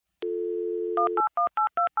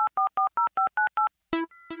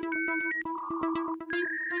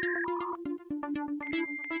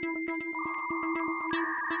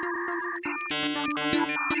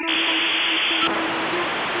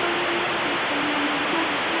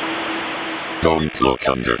Don't look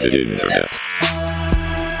under the internet.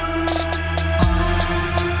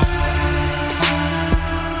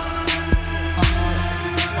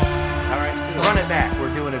 Alright, so run it back.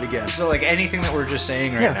 We're doing it again. So, like, anything that we're just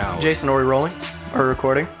saying right now. Jason, are we rolling? Or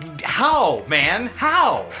recording? How, man?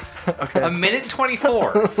 How? Okay.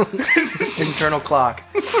 1:24. Internal clock.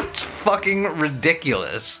 It's fucking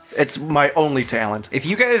ridiculous. It's my only talent. If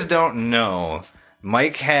you guys don't know,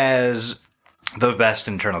 Mike has the best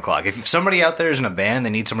internal clock. If somebody out there is in a band, they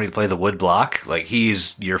need somebody to play the wood block, like,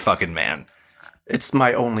 he's your fucking man. It's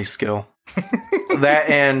my only skill. That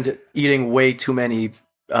and eating way too many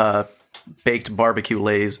baked barbecue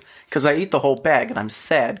lays. Because I eat the whole bag and I'm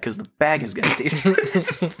sad because the bag is empty. And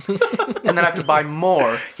then I have to buy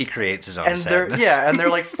more. He creates his own sadness. And they're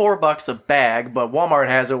like $4 a bag, but Walmart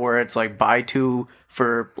has it where it's like buy two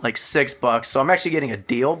for like $6. So I'm actually getting a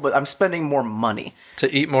deal, but I'm spending more money. To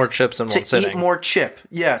eat more chips in one sitting. To eat more chip,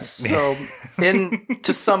 yes. So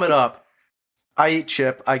to sum it up, I eat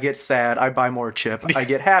chip, I get sad, I buy more chip, I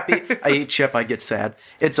get happy, I eat chip, I get sad.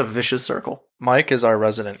 It's a vicious circle. Mike is our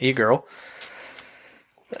resident e-girl.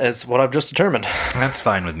 Is what I've just determined. That's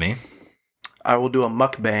fine with me. I will do a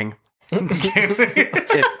mukbang.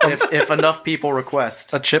 if enough people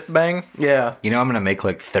request. A chip bang? Yeah. You know, I'm going to make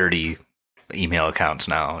like 30 email accounts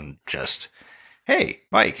now and just, hey,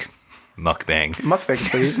 Mike, mukbang. Mukbang,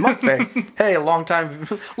 please. Mukbang. Hey, long time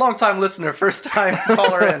listener, first time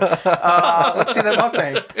caller in. Let's see that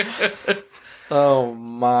mukbang. Oh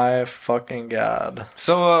my fucking god.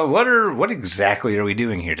 So, what exactly are we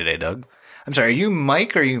doing here today, Doug? I'm sorry, are you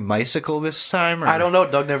Mike or are you Mycicle this time? Or? I don't know.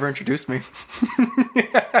 Doug never introduced me.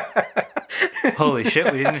 Holy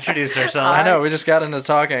shit, we didn't introduce ourselves. I know, we just got into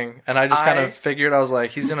talking, and I just kind of figured, I was like,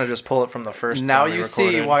 he's going to just pull it from the first Now you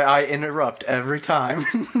see why I interrupt every time.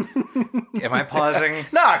 Am I pausing?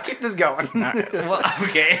 Nah, keep this going. Well,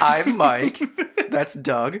 okay. I'm Mike. That's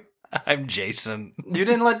Doug. I'm Jason. You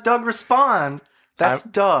didn't let Doug respond. That's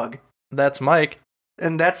Doug. That's Mike.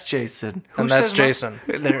 And that's Jason. And that's Jason.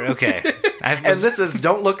 Okay. And this is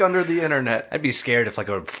Don't Look Under the Internet. I'd be scared if like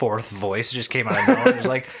a fourth voice just came out of nowhere and was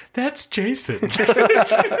like, that's Jason. It's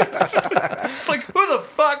like, who the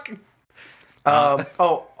fuck?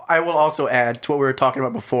 I will also add to what we were talking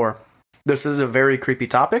about before. This is a very creepy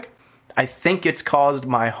topic. I think it's caused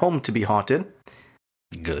my home to be haunted.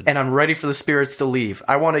 Good. And I'm ready for the spirits to leave.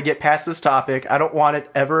 I want to get past this topic. I don't want it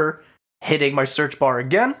ever hitting my search bar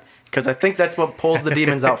again. Because I think that's what pulls the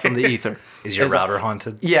demons out from the ether. Is your router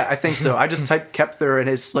haunted? Yeah, I think so. I just typed Kepther and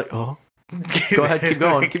it's like, oh, go ahead, keep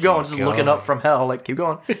going. Just looking up from hell, like, keep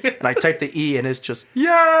going. And I type the E and it's just,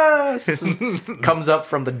 yes! Comes up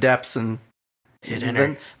from the depths and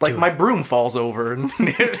then, like, my broom falls over. And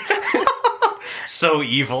so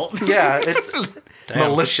evil. Yeah, it's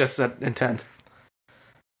malicious intent.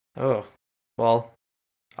 Oh, well,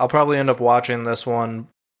 I'll probably end up watching this one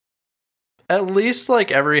at least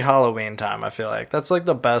like every Halloween time. I feel like that's like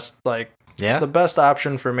the best, like, yeah, the best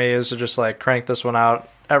option for me is to just like crank this one out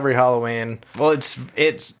every Halloween. Well, it's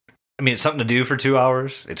I mean, it's something to do for 2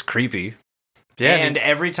 hours. It's creepy. Yeah, and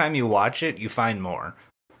every time you watch it, you find more.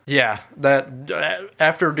 Yeah, that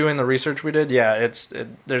after doing the research we did, yeah,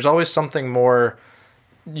 there's always something more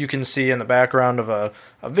you can see in the background of a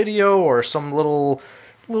video or some little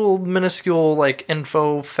minuscule like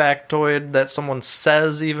info factoid that someone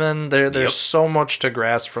says. Even there's so much to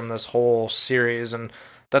grasp from this whole series, and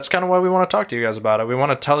that's kind of why we want to talk to you guys about it. We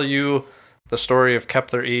want to tell you the story of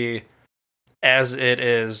Kepther E as it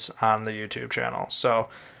is on the YouTube channel. So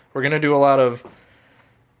we're going to do a lot of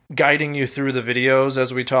guiding you through the videos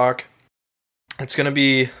as we talk. It's going to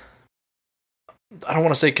be, I don't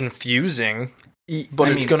want to say confusing, but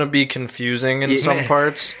it's going to be confusing in some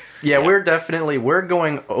parts. Yeah, we're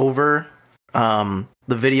going over the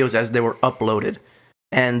videos as they were uploaded.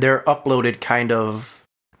 And they're uploaded kind of,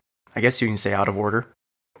 I guess you can say, out of order.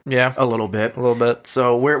 Yeah. A little bit.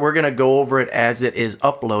 So we're going to go over it as it is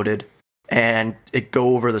uploaded and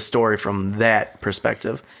go over the story from that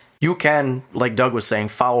perspective. You can, like Doug was saying,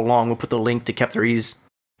 follow along. We'll put the link to Kepther E's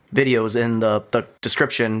videos in the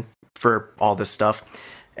description for all this stuff.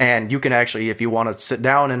 And you can actually, if you want to sit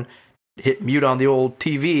down and hit mute on the old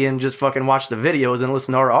TV and just fucking watch the videos and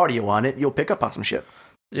listen to our audio on it, you'll pick up on some shit.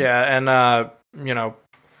 Yeah, and,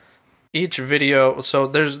 each video, so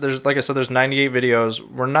there's like I said, there's 98 videos.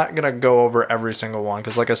 We're not going to go over every single one,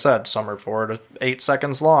 because like I said, some are 4 to 8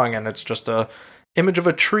 seconds long, and it's just a image of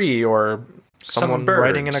a tree or someone birds.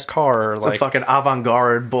 riding in a car. Some fucking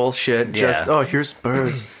avant-garde bullshit. Just, Yeah. here's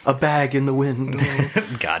birds, a bag in the wind.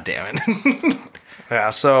 God damn it. Yeah,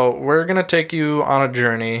 so we're going to take you on a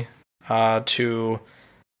journey to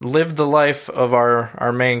live the life of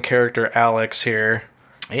our main character, Alex, here.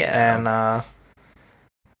 Yeah. And,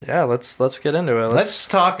 yeah, let's get into it. Let's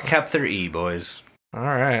talk Kepther E, boys. All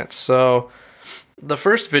right, so the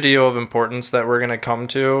first video of importance that we're going to come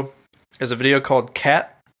to is a video called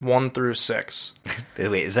Cat 1 through 6.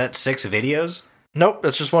 Wait, is that 6 videos? Nope,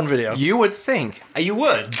 it's just one video. You would think. You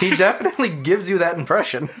would. He definitely gives you that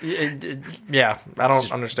impression. Yeah, I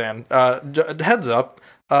don't understand. Heads up,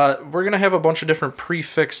 we're going to have a bunch of different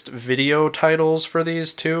prefixed video titles for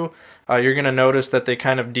these too. You're going to notice that they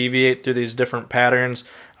kind of deviate through these different patterns.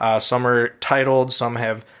 Some are titled, some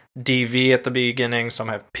have DV at the beginning, some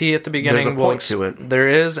have P at the beginning. There's a point to it. There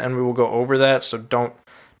is, and we will go over that, so don't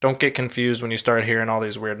get confused when you start hearing all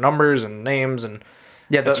these weird numbers and names and...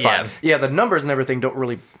 Yeah, that's Yeah. fine. Yeah, the numbers and everything don't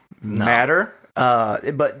really matter.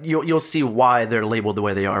 But you'll see why they're labeled the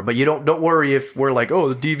way they are. But you don't worry if we're like, the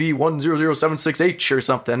DV10076H or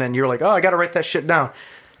something, and you're like, I got to write that shit down.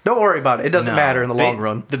 Don't worry about it. It doesn't matter in the long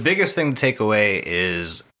run. The biggest thing to take away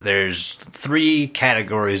is there's 3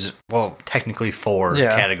 categories, well, technically 4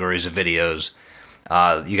 categories of videos.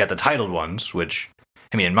 You got the titled ones, which,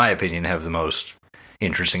 I mean, in my opinion, have the most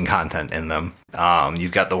interesting content in them.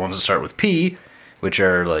 You've got the ones that start with P, which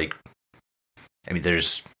are like, I mean,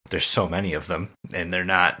 there's so many of them, and there's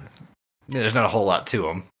not a whole lot to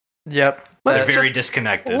them. Yep. It's very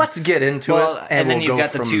disconnected. Let's get into it, and then we'll you've go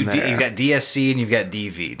got the from 2. there. You've got DSC and you've got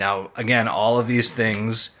DV. Now, again, all of these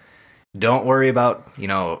things, don't worry about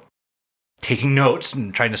taking notes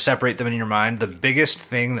and trying to separate them in your mind. The biggest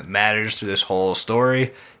thing that matters through this whole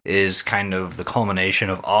story is kind of the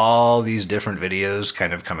culmination of all these different videos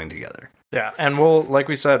kind of coming together. Yeah, and like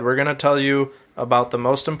we said, we're going to tell you about the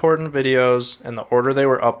most important videos and the order they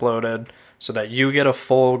were uploaded so that you get a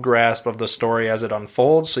full grasp of the story as it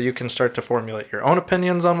unfolds, so you can start to formulate your own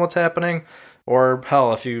opinions on what's happening. Or,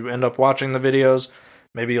 hell, if you end up watching the videos,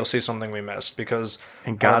 maybe you'll see something we missed, because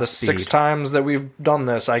the 6 times that we've done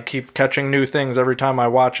this, I keep catching new things every time I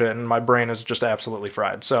watch it, and my brain is just absolutely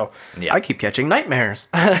fried. So I keep catching nightmares.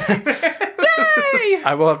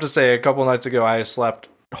 I will have to say, a couple nights ago, I slept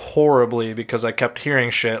horribly because I kept hearing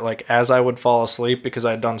shit like as I would fall asleep, because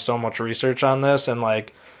I'd done so much research on this, and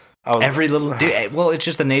like I was, every little well, it's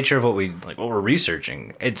just the nature of what we're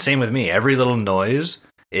researching. It's same with me. Every little noise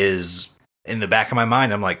is in the back of my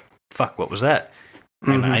mind. I'm like, fuck, what was that?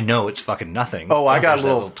 And I know it's fucking nothing. I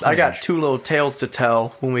got I got 2 little tales to tell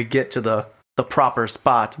when we get to the proper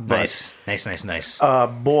spot. But, Nice.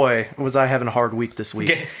 Boy, was I having a hard week this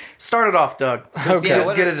week. Okay. Start it off, Doug. Let's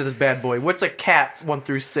Okay. get into this bad boy. What's a cat 1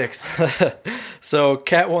 through 6? So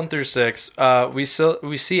Cat 1 through 6, we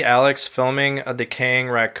see Alex filming a decaying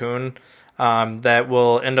raccoon that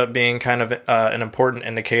will end up being kind of an important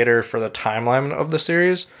indicator for the timeline of the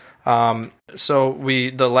series. So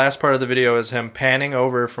the last part of the video is him panning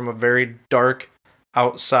over from a very dark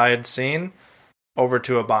outside scene over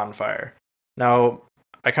to a bonfire. Now,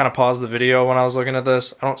 I kind of paused the video when I was looking at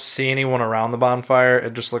this. I don't see anyone around the bonfire.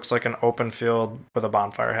 It just looks like an open field with a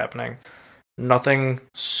bonfire happening. Nothing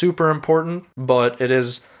super important, but it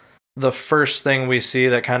is the first thing we see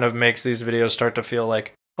that kind of makes these videos start to feel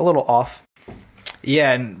like a little off.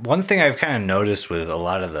 Yeah, and one thing I've kind of noticed with a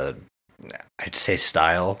lot of the, I'd say,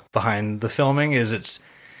 style behind the filming is it's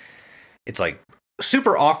like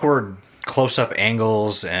super awkward close-up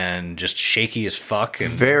angles and just shaky as fuck.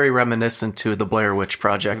 And Very reminiscent to the Blair Witch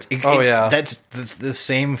Project. That's the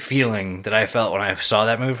same feeling that I felt when I saw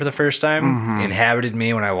that movie for the first time. Inhabited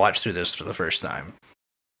me when I watched through this for the first time.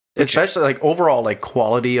 Especially like overall like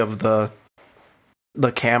quality of the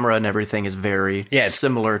camera and everything is very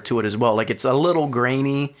similar to it as well. Like it's a little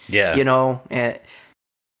grainy, and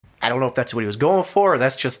I don't know if that's what he was going for, or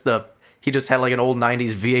that's just he just had like an old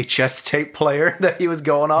 90s VHS tape player that he was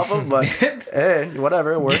going off of, but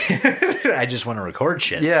whatever, it worked. I just want to record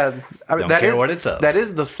shit. Yeah. I mean, Don't care what it's of. That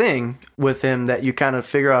is the thing with him that you kind of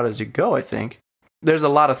figure out as you go, I think. There's a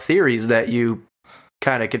lot of theories that you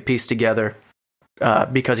kind of could piece together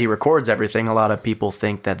because he records everything. A lot of people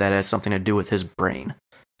think that has something to do with his brain.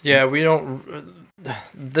 Yeah, we don't...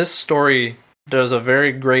 This story does a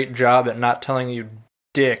very great job at not telling you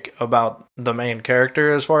dick about the main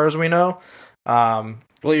character as far as we know. Well,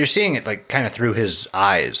 you're seeing it like kind of through his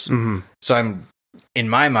eyes. Mm-hmm. So in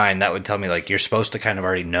my mind, that would tell me like you're supposed to kind of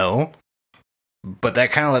already know, but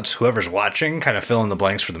that kind of lets whoever's watching kind of fill in the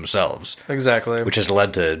blanks for themselves. Exactly. Which has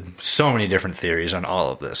led to so many different theories on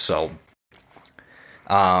all of this. So,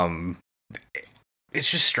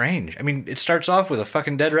 it's just strange. I mean, it starts off with a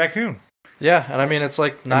fucking dead raccoon. Yeah, and I mean, it's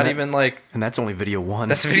like not even like... And that's only video 1.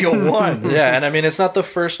 That's video 1. Yeah, and I mean, it's not the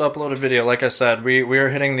first uploaded video. Like I said, we are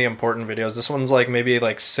hitting the important videos. This one's like maybe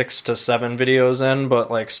like 6 to 7 videos in, but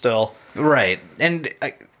like still. Right. And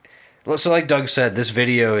so like Doug said, this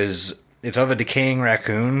video it's of a decaying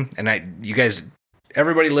raccoon. And you guys,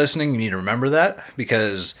 everybody listening, you need to remember that,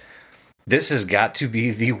 because this has got to be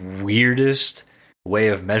the weirdest way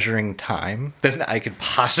of measuring time that I could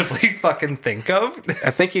possibly fucking think of.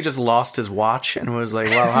 I think he just lost his watch and was like,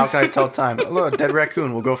 wow, how can I tell time? Look, dead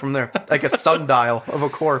raccoon, we'll go from there. Like a sundial of a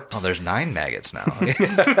corpse. Oh, there's 9 maggots now.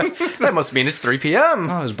 That must mean it's 3 p.m.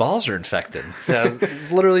 Oh, his balls are infected. Yeah,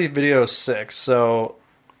 it's literally video 6, so...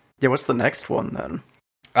 Yeah, what's the next one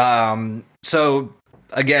then? So,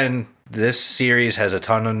 again, this series has a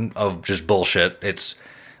ton of just bullshit. It's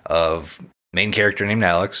of... main character named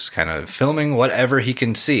Alex, kind of filming whatever he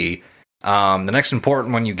can see. The next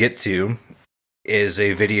important one you get to is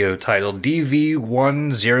a video titled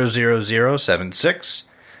DV100076,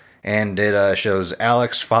 and it shows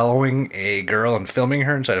Alex following a girl and filming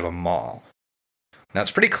her inside of a mall. Now,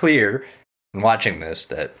 it's pretty clear in watching this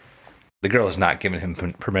that the girl has not given him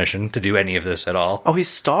permission to do any of this at all. Oh, he's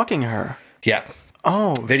stalking her. Yeah.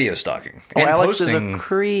 Oh. Video stalking. Oh, and Alex posting, is a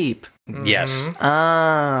creep. Yes.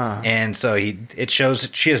 Ah. And so it shows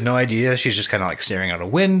that she has no idea. She's just kind of like staring out a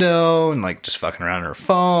window and like just fucking around her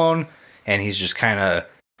phone. And he's just kind of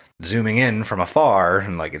zooming in from afar,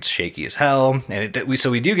 and like it's shaky as hell. And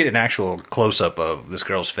so we do get an actual close up of this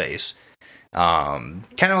girl's face, kind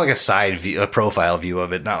of like a side view, a profile view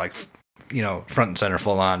of it, not like front and center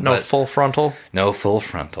full on. No full frontal. No full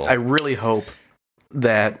frontal. I really hope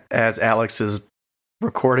that as Alex is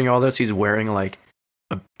recording all this, he's wearing like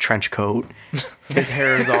a trench coat. His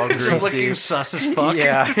hair is all greasy. Looking sus as fuck.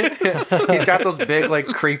 Yeah. He's got those big like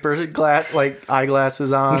creeper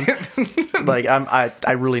eyeglasses on. Like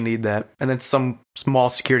I really need that. And then some small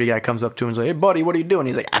security guy comes up to him and is like, "Hey buddy, what are you doing?"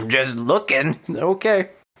 He's like, "I'm just looking." Okay.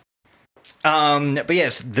 But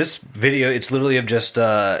yes, this video, it's literally of just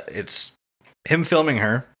it's him filming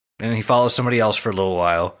her, and he follows somebody else for a little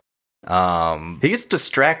while. He gets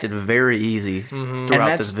distracted very easy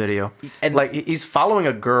throughout this video. And like he's following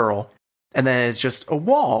a girl, and then it's just a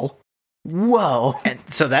wall. Whoa! And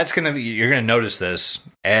so you're gonna notice this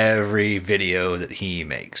every video that he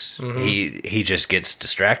makes. He just gets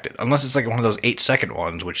distracted, unless it's like one of those 8-second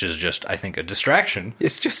ones, which is just, I think, a distraction.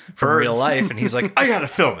 It's just for real life, and he's like, I gotta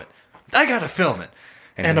film it,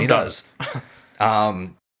 and he does.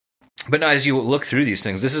 But no, as you look through these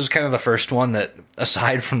things, this is kind of the first one that,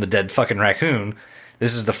 aside from the dead fucking raccoon,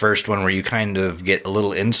 this is the first one where you kind of get a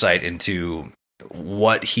little insight into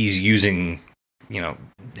what he's using,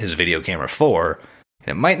 his video camera for. And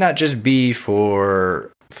it might not just be for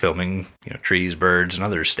filming, trees, birds, and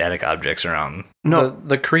other static objects around. No,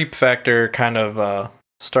 the creep factor kind of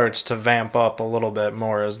starts to vamp up a little bit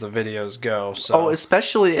more as the videos go. So. Oh,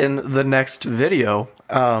 especially in the next video.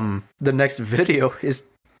 The next video is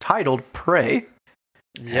titled Prey.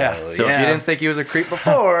 Yeah. So if you didn't think he was a creep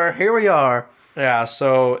before, here we are. Yeah,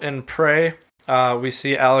 so in Prey, we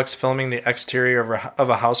see Alex filming the exterior of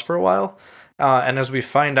a house for a while. And as we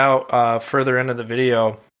find out further into the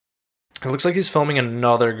video, it looks like he's filming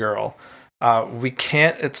another girl. We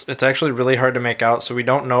can't, it's actually really hard to make out, so we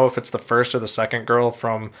don't know if it's the first or the second girl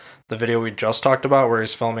from the video we just talked about where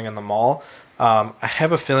he's filming in the mall. I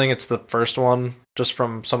have a feeling it's the first one, just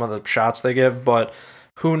from some of the shots they give, but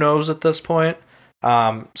who knows at this point?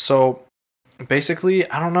 So basically,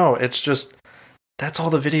 I don't know. It's just, that's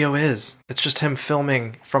all the video is. It's just him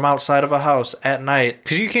filming from outside of a house at night.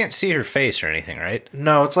 Because you can't see her face or anything, right?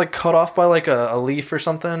 No, it's like cut off by like a leaf or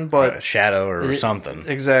something, but a shadow or something.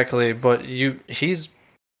 Exactly, but he's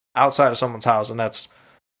outside of someone's house, and that's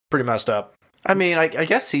pretty messed up. I mean, I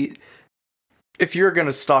guess if you're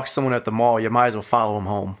gonna stalk someone at the mall, you might as well follow him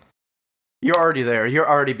home. You're already there. You're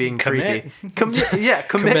already being creepy. Commit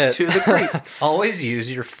to the creep. Always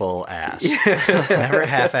use your full ass. Never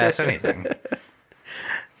half-ass anything.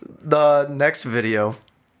 The next video,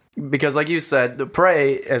 because like you said, the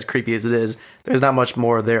Prey, as creepy as it is, there's not much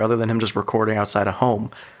more there other than him just recording outside a home.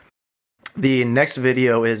 The next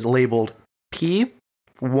video is labeled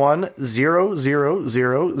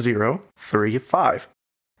P100035.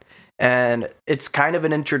 And it's kind of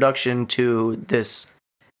an introduction to this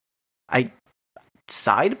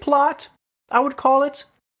side plot, I would call it.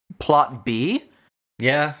 Plot B.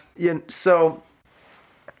 Yeah. So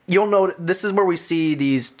you'll note this is where we see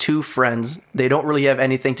these two friends. They don't really have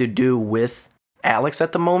anything to do with Alex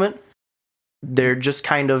at the moment. They're just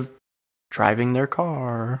kind of driving their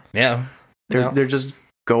car. Yeah. They're just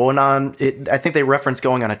going on it. I think they reference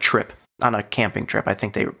going on a trip, on a camping trip. I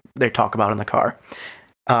think they talk about in the car.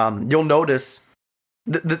 You'll notice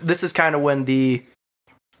this is kind of when the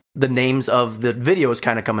names of the videos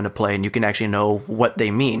kind of come into play, and you can actually know what they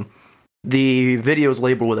mean. The videos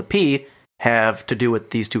labeled with a P have to do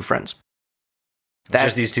with these two friends.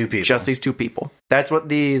 Just these two people. Just these two people. That's what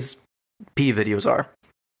these P videos are.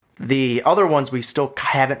 The other ones we still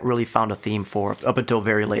haven't really found a theme for up until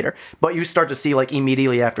very later. But you start to see, like,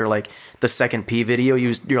 immediately after, like, the second P video,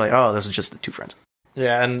 you're like, oh, this is just the two friends.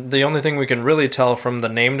 Yeah, and the only thing we can really tell from the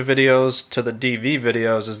named videos to the DV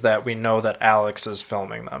videos is that we know that Alex is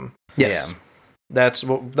filming them. Yes. Yeah. That's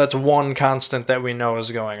one constant that we know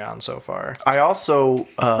is going on so far. I also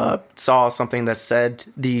saw something that said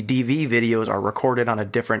the DV videos are recorded on a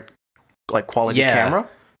different, like, quality camera.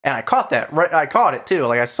 And I caught that. Right, I caught it too.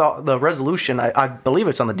 Like, I saw the resolution. I believe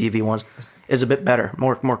it's on the DV ones is a bit better,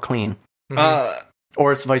 more clean. Mm-hmm.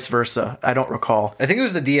 Or it's vice versa. I don't recall. I think it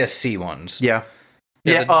was the DSC ones. Yeah.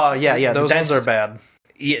 Yeah. Those ones are bad.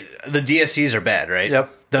 Yeah, the DSCs are bad, right? Yep.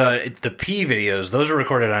 The P videos, those are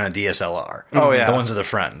recorded on a DSLR. Oh yeah. The ones of the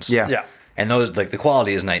friends. Yeah. And those, like, the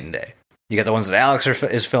quality is night and day. You got the ones that Alex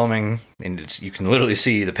is filming, and you can literally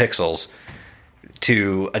see the pixels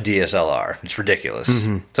to a DSLR. It's ridiculous.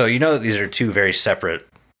 Mm-hmm. So you know that these are two very separate,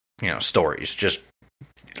 stories. Just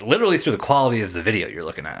literally through the quality of the video you're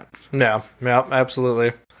looking at. Yeah,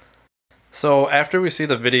 absolutely. So after we see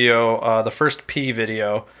the video, the first P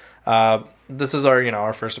video, this is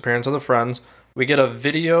our first appearance of the friends. We get a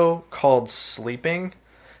video called Sleeping.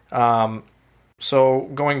 So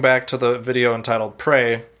going back to the video entitled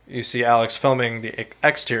Pray, you see Alex filming the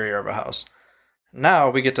exterior of a house. Now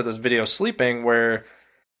we get to this video Sleeping where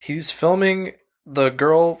he's filming the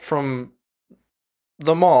girl from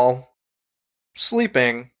the mall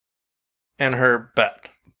sleeping in her bed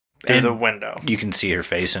through the window. You can see her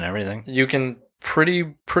face and everything. You can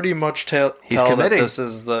pretty much tell that this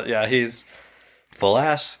is he's full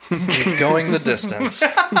ass. He's going the distance.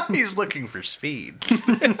 He's looking for speed.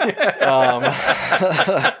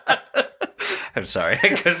 I'm sorry, I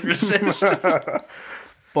couldn't resist.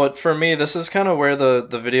 But for me, this is kind of where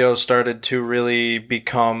the video started to really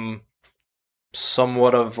become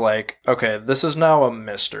somewhat of like, okay, this is now a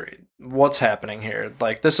mystery. What's happening here?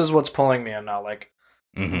 Like, this is what's pulling me in now. Like,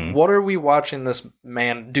 what are we watching this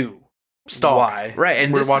man do? Stalk. Why? Right,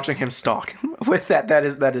 and we're watching him stalk. With that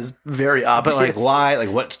is very obvious. But, like, why?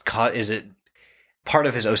 Like, what is it? Part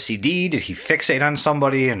of his OCD? Did he fixate on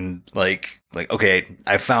somebody and like okay,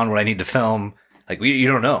 I found what I need to film? Like, you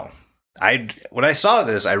don't know. When I saw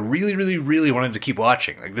this, I really, really, really wanted to keep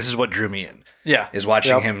watching. Like, this is what drew me in. Yeah, is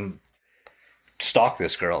watching him stalk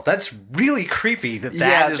this girl. That's really creepy.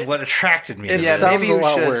 That is what attracted me. It sounds a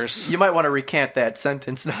lot worse. You might want to recant that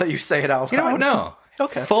sentence now that you say it out loud. You don't know.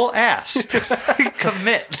 Okay. Full ass.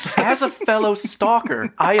 Commit. As a fellow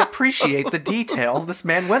stalker, I appreciate the detail this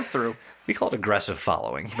man went through. We call it aggressive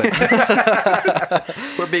following. But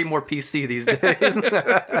we're being more PC these days.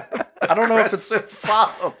 I don't know if it's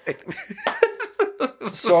following.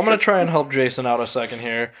 So I'm going to try and help Jason out a second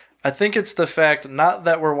here. I think it's the fact not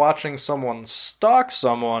that we're watching someone stalk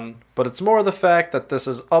someone, but it's more the fact that this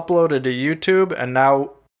is uploaded to YouTube, and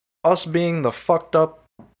now us being the fucked up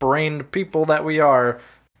brained people that we are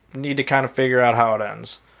need to kind of figure out how it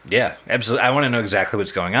ends. Yeah, absolutely. I want to know exactly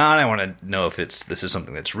what's going on. I want to know if this is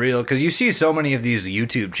something that's real, because you see so many of these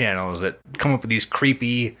YouTube channels that come up with these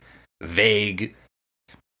creepy, vague,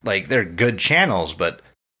 like, they're good channels, but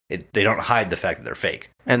they don't hide the fact that they're fake.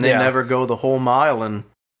 And they never go the whole mile and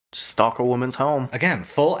stalk a woman's home. Again,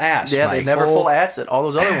 full ass. Yeah, they never full ass it. All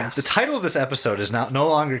those other ones. The title of this episode is no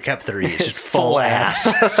longer Kepther. It's just full ass.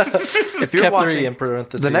 If you're watching in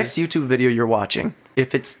parentheses, the next YouTube video you're watching,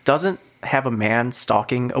 if it doesn't have a man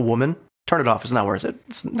stalking a woman, turn it off. It's not worth it.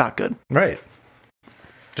 It's not good. Right.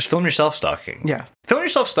 Just film yourself stalking. Yeah. Film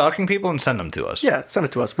yourself stalking people and send them to us. Yeah, send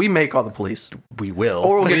it to us. We may call the police. We will.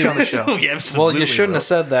 Or we'll get you on the show. Well, you shouldn't have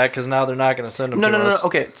said that, because now they're not going to send them to us. No.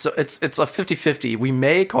 Okay, so it's a 50-50. We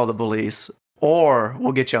may call the police, or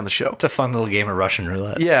we'll get you on the show. It's a fun little game of Russian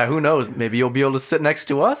roulette. Yeah, who knows? Maybe you'll be able to sit next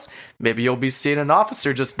to us. Maybe you'll be seeing an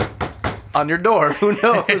officer just on your door. Who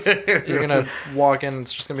knows? You're going to walk in and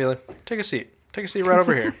it's just going to be like, take a seat. Take a seat right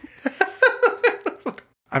over here.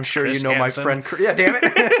 I'm sure Chris you know Hansen. my friend. Yeah, damn it.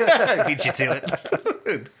 I beat you to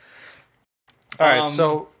it. All right,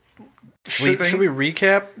 so should we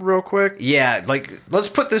recap real quick? Yeah, like, let's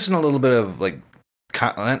put this in a little bit of, like,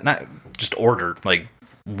 not just order. Like,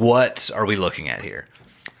 what are we looking at here?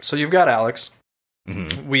 So you've got Alex.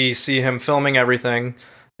 Mm-hmm. We see him filming everything,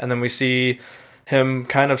 and then we see him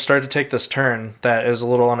kind of start to take this turn that is a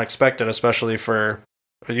little unexpected, especially for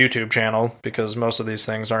a YouTube channel, because most of these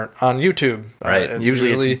things aren't on YouTube. Right.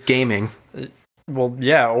 Usually it's gaming. Well,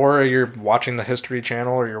 yeah, or you're watching the History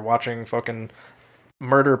Channel, or you're watching fucking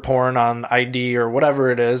murder porn on ID or whatever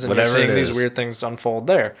it is, and Whatever you're seeing it these is. weird things unfold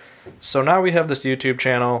there. So now we have this YouTube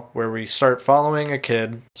channel where we start following a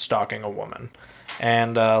kid stalking a woman.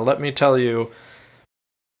 And let me tell you,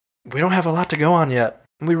 we don't have a lot to go on yet.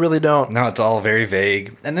 We really don't. No, it's all very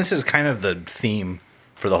vague. And this is kind of the theme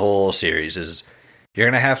for the whole series, is you're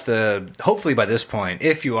going to have to, hopefully by this point,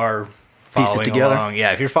 if you are following along,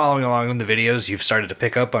 if you're following along in the videos, you've started to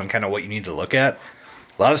pick up on kind of what you need to look at.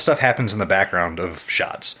 A lot of stuff happens in the background of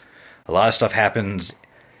shots. A lot of stuff happens,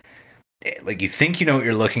 like, you think you know what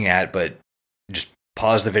you're looking at, but just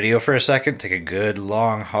pause the video for a second, take a good,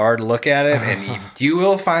 long, hard look at it, and you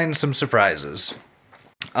will find some surprises.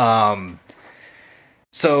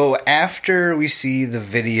 So after we see the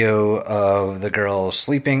video of the girl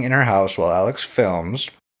sleeping in her house while Alex films,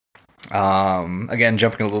 again,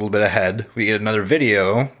 jumping a little bit ahead, we get another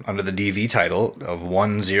video under the DV title of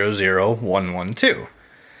 100112.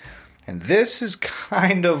 And this is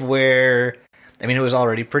kind of where, I mean, it was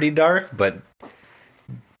already pretty dark, but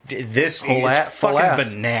this is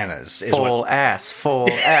fucking bananas. Full ass.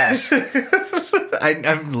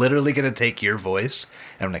 I'm literally going to take your voice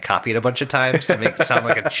and I'm going to copy it a bunch of times to make it sound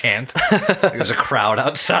like a chant. Like there's a crowd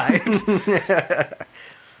outside.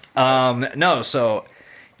 No, so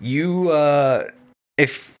you,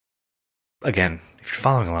 if you're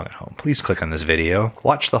following along at home, please click on this video,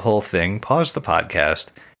 watch the whole thing, pause the podcast,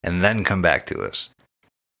 and then come back to us.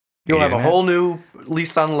 You'll have a whole new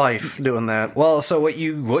lease on life doing that. Well, so what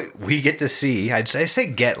we get to see, I say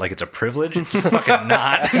get like it's a privilege. It's fucking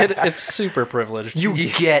not. It's super privileged. You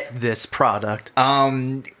get this product.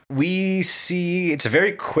 We see it's a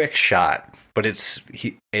very quick shot, but it's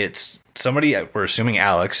somebody, we're assuming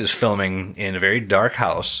Alex, is filming in a very dark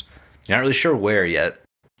house. You're not really sure where yet,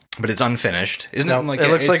 but it's unfinished. Isn't it? Like it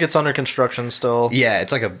looks like it's under construction still. Yeah,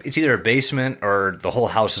 it's either a basement or the whole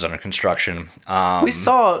house is under construction. We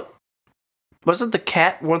saw, wasn't the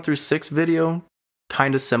Cat 1 through 6 video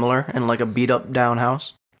kind of similar in like a beat up down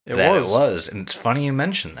house? It was, and it's funny you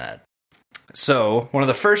mention that. So one of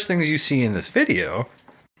the first things you see in this video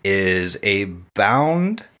is a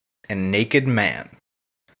bound and naked man.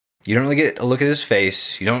 You don't really get a look at his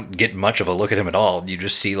face. You don't get much of a look at him at all. You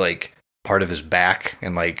just see like part of his back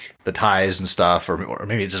and like the ties and stuff, or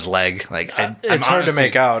maybe it's his leg. Like it's hard to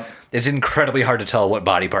make out. It's incredibly hard to tell what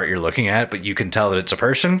body part you're looking at, but you can tell that it's a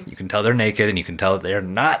person. You can tell they're naked, and you can tell that they're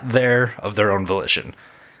not there of their own volition.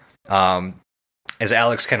 As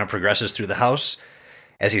Alex kind of progresses through the house,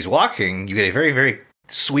 as he's walking, you get a very, very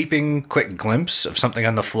sweeping, quick glimpse of something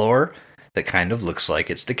on the floor that kind of looks like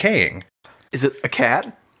it's decaying. Is it a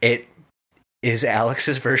cat? It is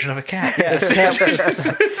Alex's version of a cat. Yes.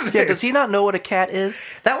 Yeah, does he not know what a cat is?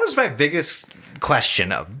 That was my biggest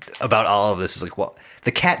question about all of this. Is like, well,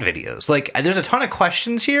 the cat videos. Like, there's a ton of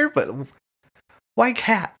questions here, but why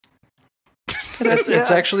cat?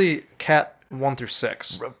 It's actually Cat 1 through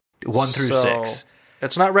 6. 1 through 6.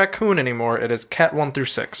 It's not raccoon anymore. It is Cat 1 through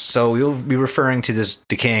 6. So you'll be referring to this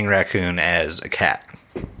decaying raccoon as a cat.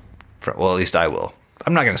 Well, at least I will.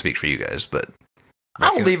 I'm not going to speak for you guys, but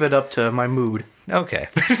I'll leave it up to my mood. Okay.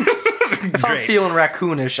 If I'm feeling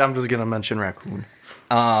raccoonish, I'm just going to mention raccoon.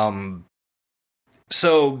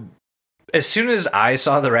 So as soon as I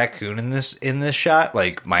saw the raccoon in this shot,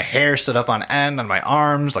 like my hair stood up on end on my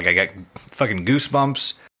arms, like I got fucking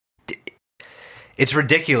goosebumps. It's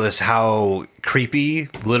ridiculous how creepy,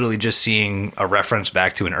 literally just seeing a reference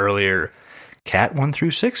back to an earlier Cat 1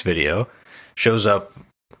 through 6 video shows up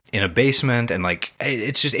in a basement, and like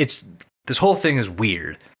it's this whole thing is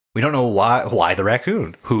weird. We don't know why the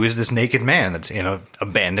raccoon. Who is this naked man that's in an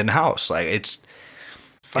abandoned house? Like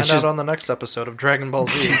Find out on the next episode of Dragon Ball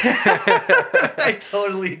Z. I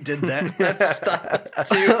totally did that stuff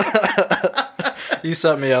too. You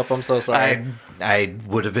set me up. I'm so sorry. I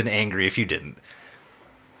would have been angry if you didn't.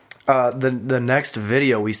 The next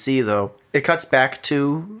video we see, though, it cuts back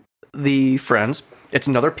to the friends. It's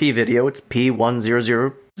another P video. It's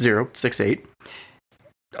P100068.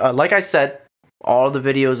 Like I said, all the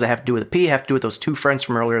videos that have to do with the P have to do with those two friends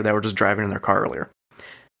from earlier that were just driving in their car earlier.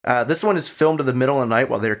 This one is filmed in the middle of the night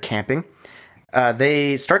while they're camping.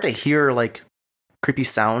 They start to hear like creepy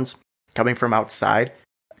sounds coming from outside,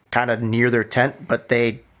 kind of near their tent, but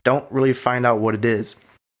they don't really find out what it is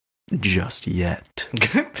just yet.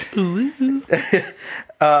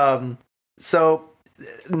 So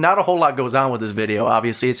not a whole lot goes on with this video.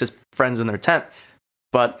 Obviously, it's just friends in their tent,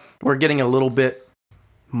 but we're getting a little bit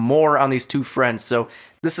more on these two friends. So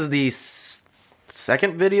this is the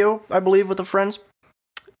second video, I believe, with the friends.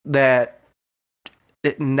 that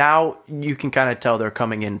now you can kind of tell they're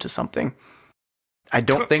coming into something. I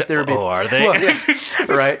don't think there would be. Oh, are they? Well, yes,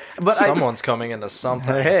 right, but Someone's coming into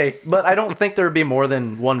something. Hey, but I don't think there would be more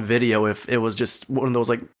than one video if it was just one of those,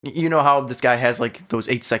 like, you know how this guy has like those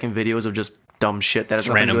 8-second videos of just dumb shit that has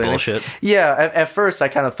nothing Random to do with bullshit. Yeah, at first I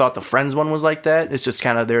kind of thought the Friends one was like that. It's just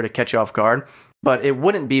kind of there to catch you off guard. But it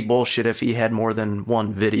wouldn't be bullshit if he had more than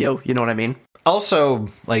one video. You know what I mean? Also,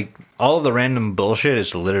 like, all of the random bullshit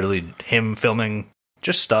is literally him filming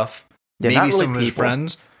just stuff. Yeah, Maybe not really some of his people.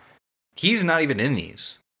 friends. He's not even in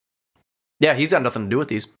these. Yeah, he's got nothing to do with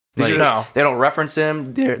these. Like, No. They don't reference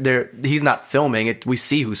him. He's not filming it. We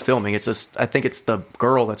see who's filming. It's just, I think it's the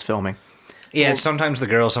girl that's filming. Yeah, it's sometimes the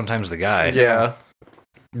girl, sometimes the guy. Yeah,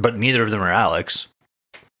 But neither of them are Alex.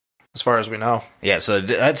 as far as we know. Yeah, so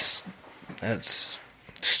that's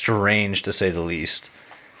strange to say the least.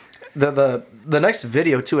 The next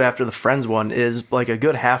video too after the Friends one is like a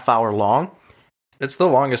good half hour long. It's the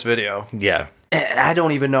longest video. Yeah. And I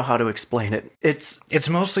don't even know how to explain it. It's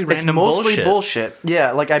mostly random mostly bullshit.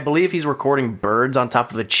 Yeah, like I believe he's recording birds on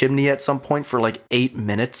top of a chimney at some point for like 8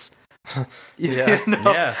 minutes. Yeah. You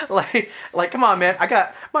know? Yeah. Like come on, man.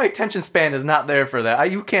 My attention span is not there for that.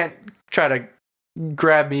 You can't try to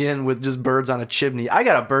grab me in with just birds on a chimney. I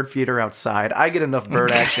got a bird feeder outside. I get enough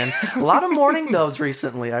bird action. A lot of mourning doves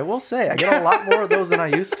recently, I will say. I get a lot more of those than I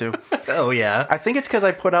used to. Oh, yeah. I think it's because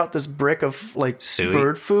I put out this brick of like Suey?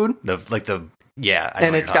 bird food. Yeah.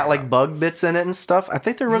 And it's got like bug bits in it and stuff. I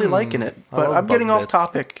think they're really liking it. But love I'm getting bug off bits.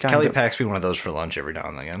 topic. Kelly packs me one of those for lunch every now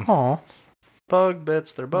and again. Aw. Bug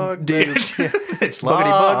bits, they're bug Dude, bits. It's Buggity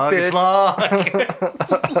bug It's bits. long.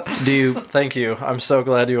 do Thank you. I'm so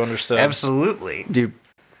glad you understood. Absolutely. you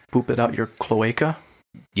poop it out your cloaca?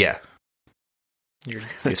 Yeah. That's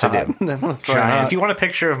Yes, I hot. do. That's Try. hot. If you want a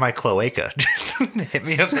picture of my cloaca, hit me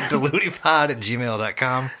up at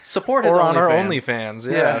DLUTIPod@gmail.com. Support his or on our OnlyFans.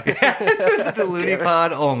 OnlyFans. Yeah.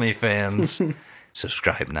 DLUTIPod OnlyFans.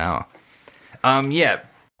 Subscribe now. Yeah.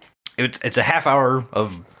 It's a half hour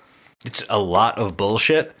of... It's a lot of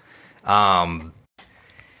bullshit. And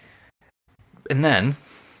then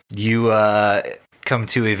you come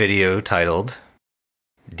to a video titled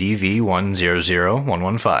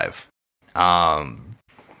DV100115.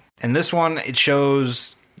 And this one, it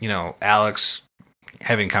shows, Alex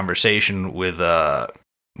having conversation with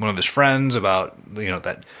one of his friends about,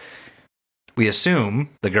 that we assume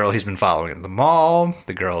the girl he's been following at the mall,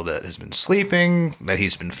 the girl that has been sleeping, that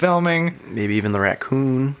he's been filming. Maybe even the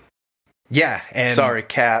raccoon. Yeah, and Sorry,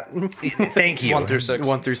 cat. thank you. 1 through 6.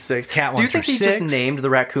 1 through 6. Cat 1 Do you think through he just 6? named the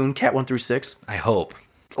raccoon Cat 1 through 6? I hope.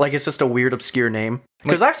 Like it's just a weird, obscure name?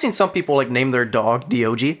 Because I've seen some people like name their dog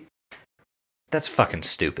DOG. That's fucking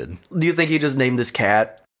stupid. Do you think he just named this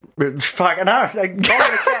cat? Fucking no, I call it a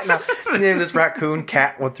cat now. Named this raccoon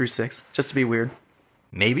Cat 1 through 6, just to be weird.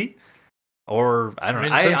 Maybe. Or, I don't know.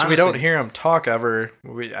 Since honestly, we don't hear him talk ever,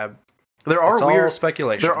 There are it's weird all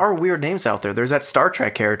speculation. There are weird names out there. There's that Star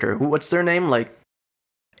Trek character. What's their name? Like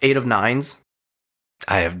 8 of 9s,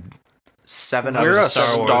 I have 7 We're out a of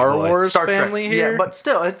Star Wars Star boy. Wars Star family Trek. here. Yeah, but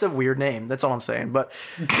still, it's a weird name. That's all I'm saying. But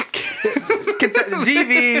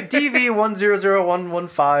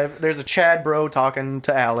DV100115. There's a Chad bro talking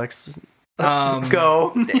to Alex.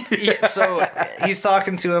 Go. Yeah, so he's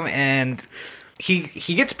talking to him, and he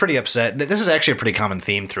gets pretty upset. This is actually a pretty common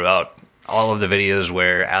theme throughout all of the videos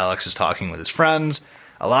where Alex is talking with his friends.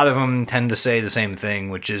 A lot of them tend to say the same thing,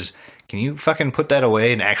 which is, can you fucking put that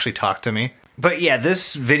away and actually talk to me? But yeah,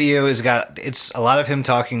 this video it's a lot of him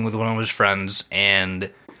talking with one of his friends, and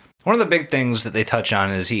one of the big things that they touch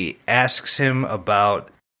on is he asks him about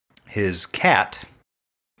his cat,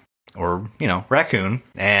 or, raccoon,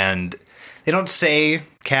 and they don't say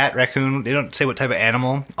cat, raccoon, they don't say what type of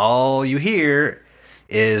animal. All you hear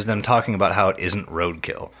is them talking about how it isn't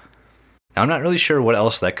roadkill. Now, I'm not really sure what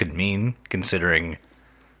else that could mean, considering...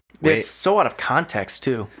 It's so out of context,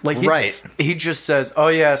 too. Like Right. He just says, oh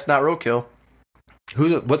yeah, it's not roadkill.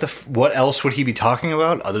 What else would he be talking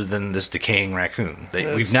about other than this decaying raccoon?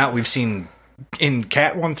 We've seen in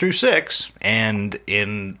Cat 1 through 6 and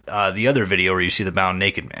in the other video where you see the bound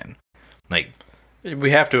naked man. Like,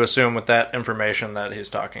 We have to assume with that information that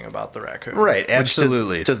he's talking about the raccoon. right,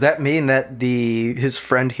 absolutely. Does that mean that his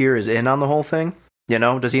friend here is in on the whole thing?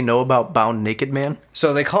 Does he know about Bound Naked Man?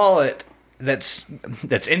 So they call it that's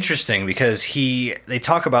interesting because they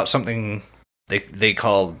talk about something they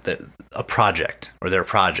call a project or their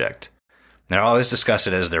project. And they're always discuss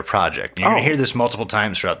it as their project. And you're gonna hear this multiple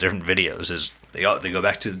times throughout different videos. Is they go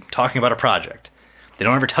back to talking about a project. They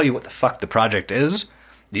don't ever tell you what the fuck the project is.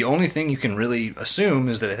 The only thing you can really assume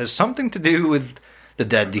is that it has something to do with the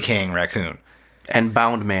dead, decaying raccoon. And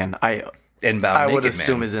Bound Man. I would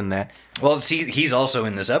assume is in that. Well, see, he's also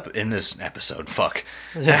in this episode. Fuck.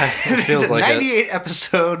 Yeah, it feels it's a like 98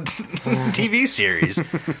 episode TV series.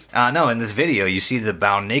 No, in this video, you see the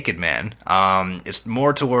bound naked man. It's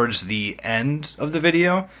more towards the end of the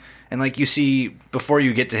video. And, like, you see, before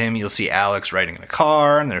you get to him, you'll see Alex riding in a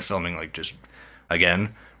car, and they're filming, like, just,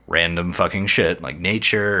 again, random fucking shit, like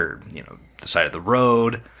nature, or, the side of the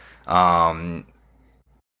road.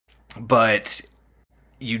 But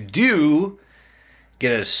you do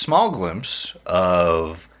get a small glimpse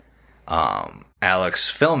of Alex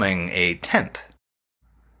filming a tent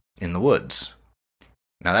in the woods.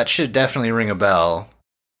 Now, that should definitely ring a bell.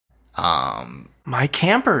 My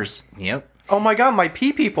campers. Yep. Oh my god, my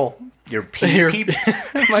pee people. Your pee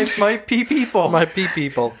my pee people. My pee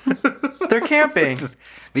people. They're camping.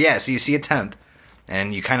 But yeah, so you see a tent,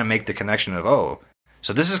 and you kind of make the connection of,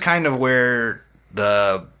 so this is kind of where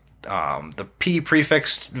the P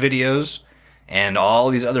prefixed videos and all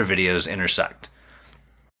these other videos intersect.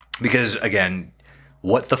 Because, again,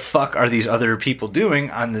 what the fuck are these other people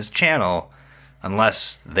doing on this channel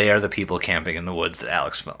unless they are the people camping in the woods that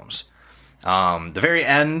Alex films? The very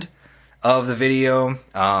end of the video,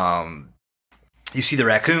 you see the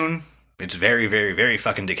raccoon. It's very, very, very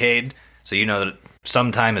fucking decayed. So you know that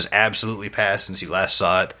some time has absolutely passed since you last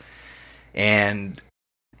saw it. And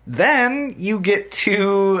then you get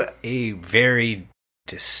to a very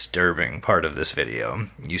disturbing part of this video.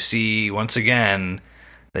 You see, once again,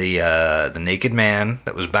 the naked man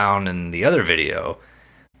that was bound in the other video.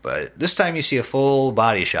 But this time you see a full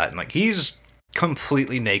body shot. And, like, he's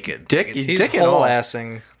completely naked. He's dick and all.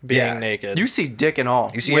 assing being naked. You see dick and all.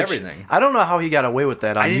 You see everything. I don't know how he got away with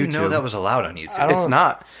that on YouTube. I didn't know that was allowed on YouTube. It's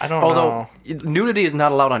not. I don't know. Although nudity is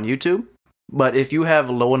not allowed on YouTube, but if you have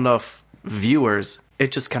low enough viewers,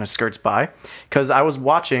 it just kind of skirts by. Because I was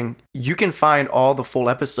watching, you can find all the full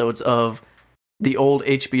episodes of the old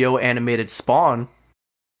HBO animated Spawn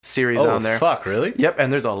series on there. Oh, fuck, really? Yep,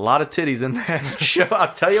 and there's a lot of titties in that show.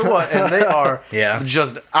 I'll tell you what, and they are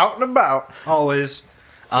just out and about. Always.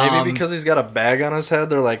 Maybe because he's got a bag on his head,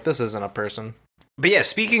 they're like, this isn't a person. But yeah,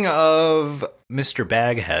 speaking of Mr.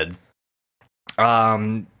 Baghead,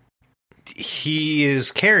 he is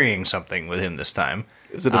carrying something with him this time.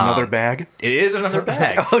 Is it another bag? It is another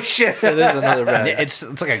bag. Oh, shit. It is another bag. It's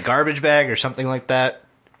like a garbage bag or something like that.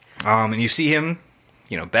 And you see him,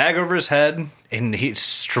 bag over his head, and he's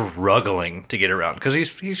struggling to get around because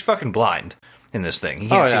he's fucking blind in this thing. He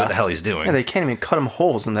can't see what the hell he's doing. Yeah, they can't even cut him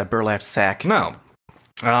holes in that burlap sack. No.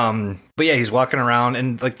 But yeah, he's walking around,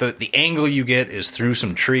 and like the angle you get is through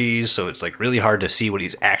some trees, so it's like really hard to see what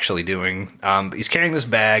he's actually doing. But he's carrying this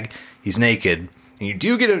bag. He's naked, and you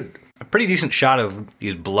do get a pretty decent shot of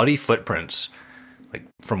these bloody footprints, like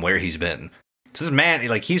from where he's been. So this man,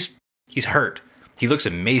 like he's hurt. He looks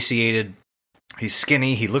emaciated. He's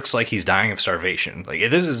skinny. He looks like he's dying of starvation. Like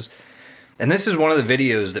this is one of the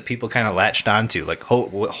videos that people kind of latched onto. Like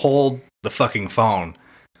hold the fucking phone.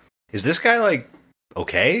 Is this guy like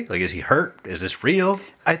okay? Like, is he hurt? Is this real?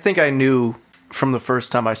 I think I knew from the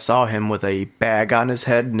first time I saw him with a bag on his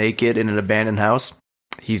head, naked in an abandoned house.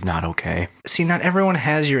 He's not okay. See, not everyone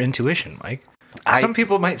has your intuition, Mike. Some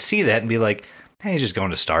people might see that and be like, hey, he's just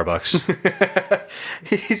going to Starbucks.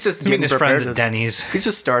 He's just meeting his friends at Denny's. He's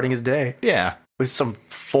just starting his day. Yeah. With some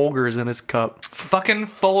Folgers in his cup. Fucking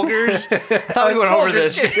Folgers? I thought we went over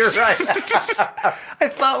this. You're right. I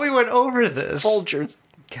thought we went over this. Folgers.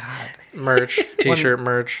 God. Merch. T-shirt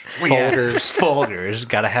merch. Folgers. Folgers.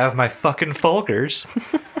 Gotta have my fucking Folgers.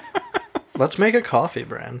 Let's make a coffee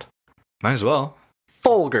brand. Might as well.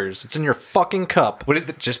 Folgers. It's in your fucking cup. Would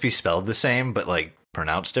it just be spelled the same, but like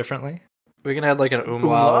pronounced differently? We can add like an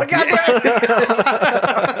umlaut.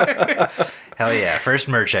 Hell yeah. First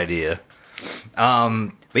merch idea.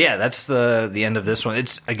 But yeah, that's the end of this one.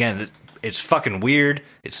 It's fucking weird.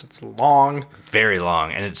 It's long. Very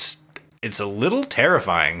long. And it's a little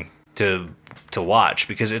terrifying to watch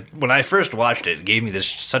because when I first watched it gave me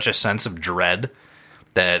such a sense of dread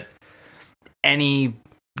that any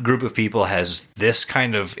group of people has this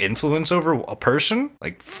kind of influence over a person.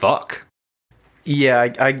 Like, fuck. Yeah,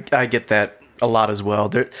 I get that a lot as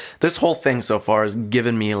well. This whole thing so far has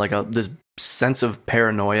given me like this sense of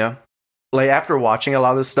paranoia. Like, after watching a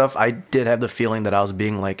lot of this stuff, I did have the feeling that I was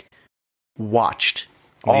being like watched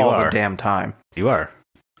all the damn time. You are.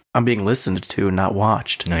 I'm being listened to, not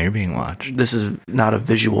watched. No, you're being watched. This is not a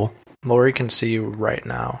visual. Lori can see you right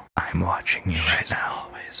now. I'm watching you right now.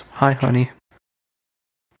 Hi, honey.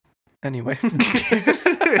 Anyway.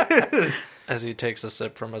 As he takes a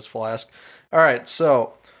sip from his flask. All right,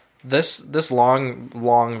 so This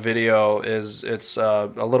long video it's a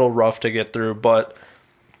little rough to get through, but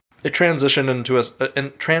it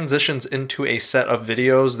transitioned transitions into a set of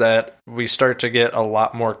videos that we start to get a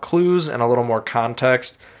lot more clues and a little more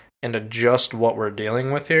context into just what we're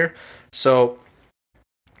dealing with here. So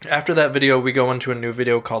after that video, we go into a new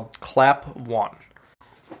video called Clap 1.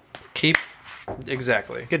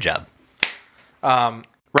 Exactly. Good job. Round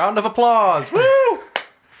of applause. Woo!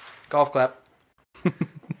 Golf clap.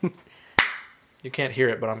 You can't hear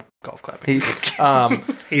it, but I'm golf clapping.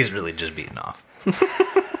 He's really just beating off.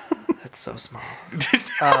 That's so small.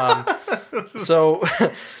 So,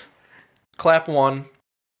 Clap 1.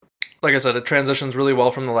 Like I said, it transitions really well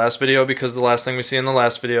from the last video because the last thing we see in the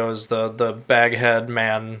last video is the baghead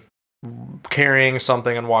man carrying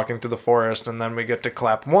something and walking through the forest, and then we get to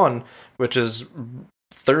Clap 1, which is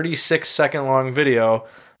 36-second long video,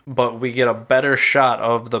 but we get a better shot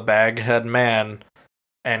of the baghead man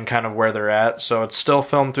and kind of where they're at. So it's still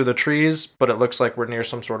filmed through the trees, but it looks like we're near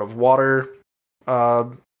some sort of water,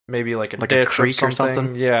 maybe like a ditch a creek or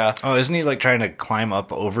something. Yeah. Oh, isn't he like trying to climb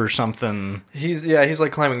up over something? He's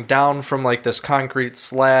like climbing down from like this concrete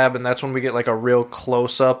slab, and that's when we get like a real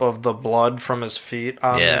close up of the blood from his feet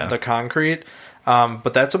on the concrete.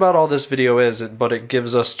 But that's about all this video is, but it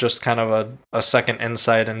gives us just kind of a second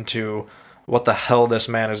insight into what the hell this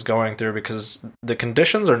man is going through, because the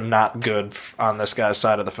conditions are not good on this guy's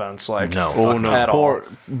side of the fence. Like, no, at Poor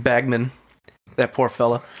all. Bagman. That poor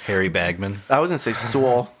fella. Harry Bagman. I was going to say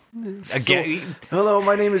Sewell. Again. Hello,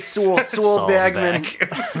 my name is Sewell. Sewell Bagman.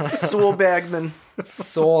 Sewell Bagman.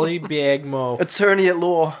 Solly Bagmo. Attorney at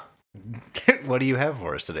law. What do you have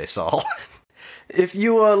for us today, Saul? If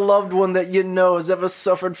you or a loved one that you know has ever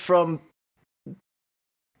suffered from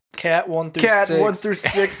Cat 1 through Cat 6. 1 through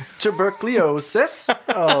 6 tuberculosis,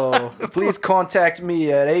 please contact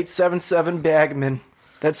me at 877-BAGMAN.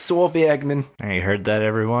 That's Sewell Bagman. You heard that,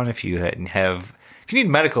 everyone? If you need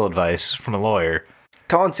medical advice from a lawyer,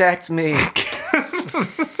 contact me.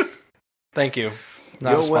 Thank you.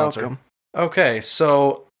 Not You're a sponsor. welcome. Okay,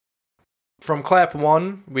 so from Clap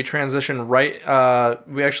 1, we transition right...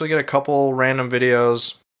 we actually get a couple random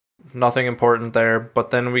videos. Nothing important there.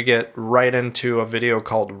 But then we get right into a video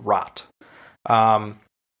called Rot.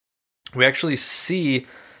 We actually see...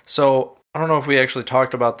 So, I don't know if we actually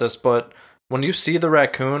talked about this, but when you see the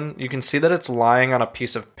raccoon, you can see that it's lying on a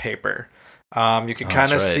piece of paper. You can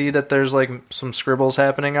kind of see that there's like some scribbles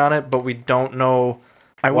happening on it, but we don't know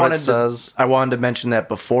what it says. I wanted to mention that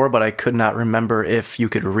before, but I could not remember if you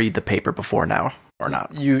could read the paper before now or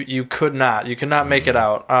not. You could not. You cannot make it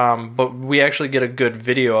out. But we actually get a good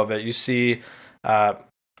video of it. You see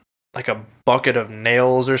like a bucket of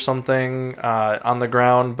nails or something on the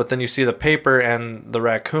ground, but then you see the paper and the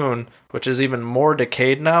raccoon, which is even more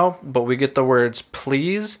decayed now, but we get the words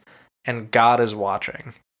please and God is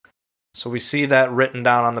watching. So we see that written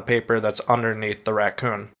down on the paper that's underneath the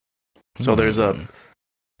raccoon. So there's a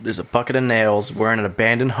bucket of nails. We're in an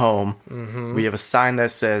abandoned home. Mm-hmm. We have a sign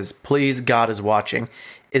that says, please, God is watching.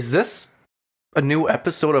 Is this a new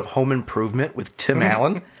episode of Home Improvement with Tim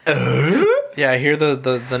Allen? Yeah, I hear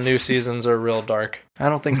the new seasons are real dark. I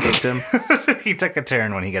don't think so, Tim. He took a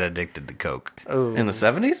turn when he got addicted to coke. Oh. In the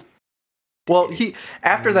 70s? Well,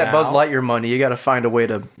 after that Buzz Lightyear money, you got to find a way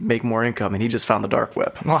to make more income, and he just found the dark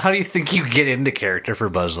web. Well, how do you think you get into character for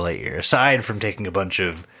Buzz Lightyear, aside from taking a bunch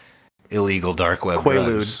of illegal dark web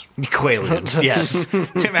Quaaludes. drugs? Quaaludes, yes.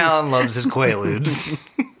 Tim Allen loves his Quaaludes.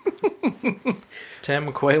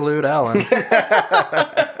 Tim Quaalude Allen.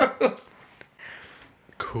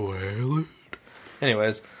 Quaalude.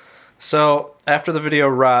 Anyways, so after the video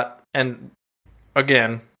Rot, and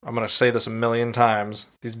again, I'm going to say this a million times,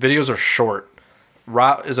 these videos are short.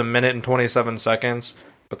 Rot is 1 minute and 27 seconds,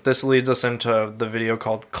 but this leads us into the video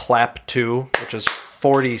called Clap 2, which is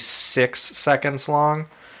 46 seconds long.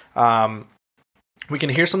 We can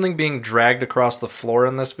hear something being dragged across the floor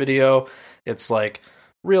in this video. It's like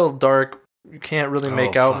real dark. You can't really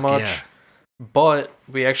make out much. Yeah. But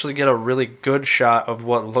we actually get a really good shot of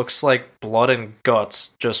what looks like blood and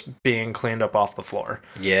guts just being cleaned up off the floor.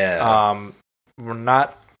 Yeah. We're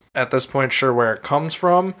not at this point sure where it comes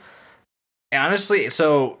from. Honestly,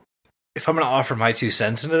 so if I'm going to offer my 2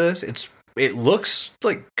 cents into this, it looks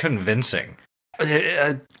like convincing.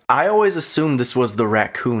 I always assumed this was the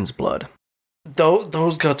raccoon's blood.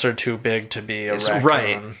 Those guts are too big to be a raccoon.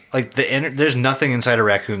 Right. Like there's nothing inside a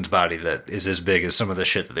raccoon's body that is as big as some of the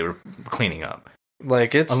shit that they were cleaning up.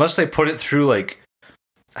 Like it's unless they put it through like,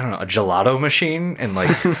 I don't know, a gelato machine and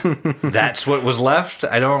like that's what was left.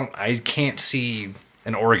 I can't see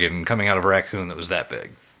an organ coming out of a raccoon that was that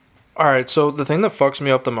big. All right, so the thing that fucks me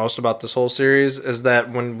up the most about this whole series is that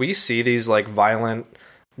when we see these like violent,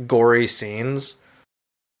 gory scenes,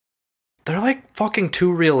 they're like fucking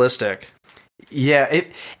too realistic. Yeah,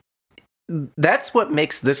 that's what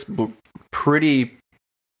makes this pretty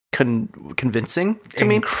convincing to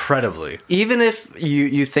me. Incredibly. Even if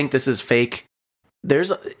you think this is fake,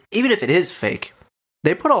 even if it is fake,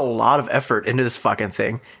 they put a lot of effort into this fucking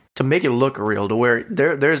thing to make it look real. To where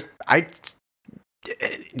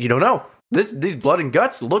you don't know. These blood and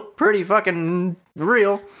guts look pretty fucking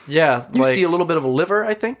real. Yeah, you see a little bit of a liver,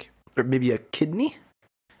 I think, or maybe a kidney.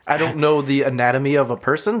 I don't know the anatomy of a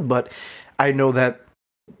person, but I know that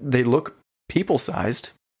they look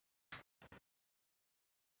people-sized.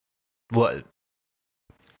 What?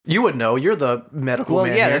 You would know. You're the medical man.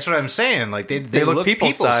 Well, yeah, here. that's what I'm saying. Like they look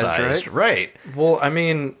people-sized, right? Well, I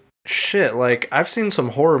mean, shit. Like I've seen some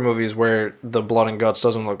horror movies where the blood and guts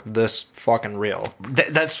doesn't look this fucking real.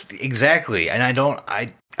 That's exactly, and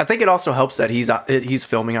I think it also helps that he's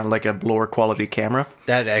filming on like a lower quality camera.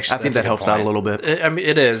 That actually, I think that helps out a little bit. I mean,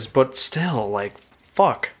 it is, but still, like,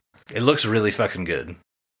 fuck. It looks really fucking good.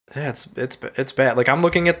 Yeah, it's bad. Like I'm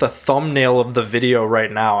looking at the thumbnail of the video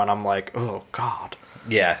right now, and I'm like, oh god.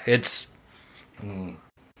 Yeah, it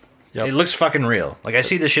looks fucking real. Like I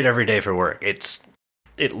see this shit every day for work.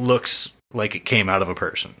 It looks like it came out of a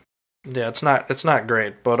person. Yeah, it's not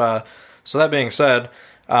great. But so that being said,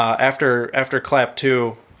 after Clap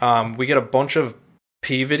 2, we get a bunch of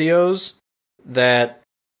P videos that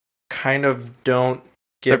kind of don't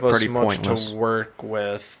give us much pointless to work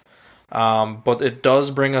with. But it does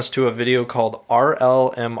bring us to a video called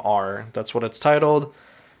RLMR. That's what it's titled.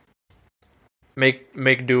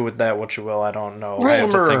 Make do with that what you will. I don't know. I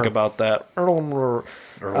have to think about that.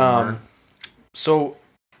 So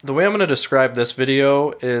the way I'm going to describe this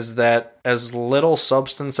video is that as little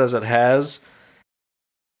substance as it has,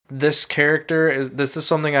 this character this is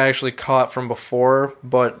something I actually caught from before,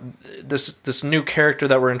 but this new character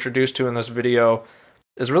that we're introduced to in this video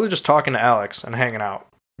is really just talking to Alex and hanging out.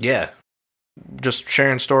 Yeah. Just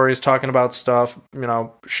sharing stories, talking about stuff,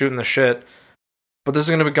 shooting the shit. But this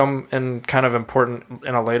is going to become kind of important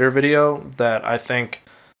in a later video that I think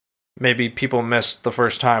maybe people missed the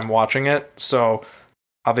first time watching it. So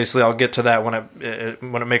obviously I'll get to that when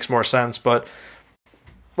it makes more sense. But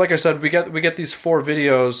like I said, we get these 4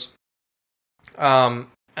 videos, and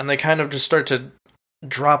they kind of just start to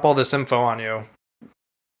drop all this info on you.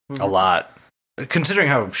 A lot, considering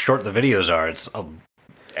how short the videos are.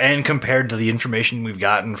 And compared to the information we've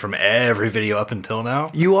gotten from every video up until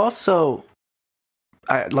now, you also.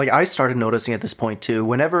 I started noticing at this point too,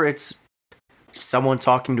 whenever it's someone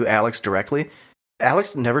talking to Alex directly,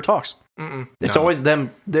 Alex never talks. It's always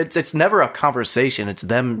them. It's never a conversation. It's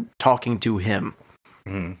them talking to him.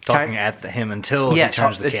 Talking at him until he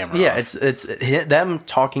turns the camera off. It's them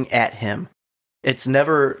talking at him. It's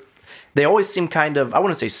never... They always seem kind of, I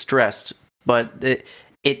wouldn't say stressed, but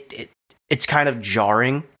it's kind of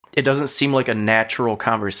jarring. It doesn't seem like a natural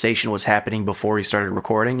conversation was happening before he started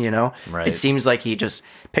recording, Right. It seems like he just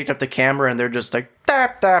picked up the camera and they're just like,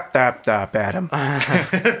 tap, tap, tap, tap at him.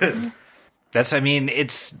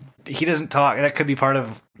 He doesn't talk. That could be part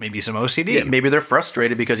of maybe some OCD. Yeah, maybe they're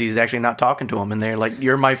frustrated because he's actually not talking to him and they're like,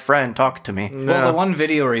 you're my friend, talk to me. Well, the one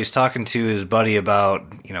video where he's talking to his buddy about,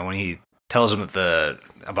 when he tells him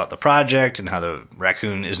about the project and how the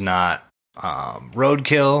raccoon is not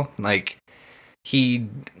roadkill, like, he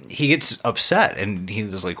gets upset and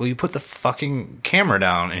he's like, well, you put the fucking camera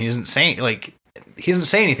down, and he doesn't say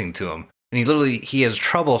anything to him, and he has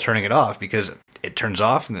trouble turning it off because it turns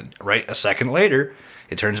off, and then right a second later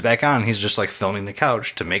it turns back on. He's just like filming the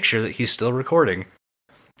couch to make sure that he's still recording.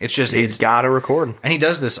 He's got to record, and he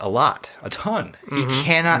does this a ton. He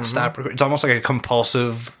cannot stop recording. It's almost like a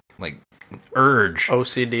compulsive urge,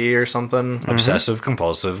 OCD or something, obsessive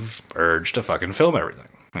compulsive urge to fucking film everything.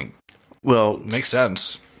 Well, makes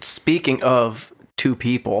sense. Speaking of 2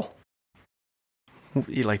 people,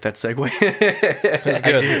 you like that segue? It's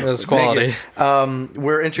good. It's quality.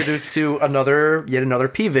 We're introduced to yet another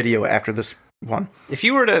P video after this one. If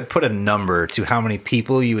you were to put a number to how many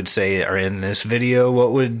people you would say are in this video,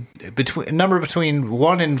 what would between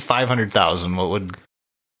 1 and 500,000? What would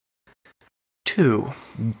 2?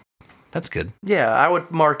 That's good. Yeah, I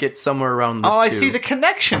would mark it somewhere around the 2. I see the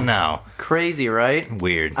connection now. Crazy, right?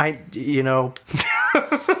 Weird. I'm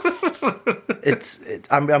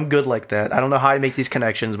good like that. I don't know how I make these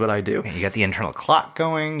connections, but I do. You got the internal clock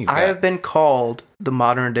going. I have been called the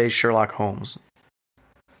modern day Sherlock Holmes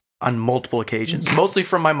on multiple occasions, mostly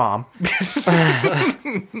from my mom.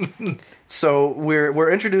 So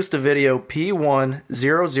we're introduced to video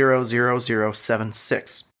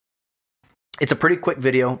P1000076. It's a pretty quick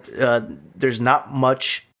video. There's not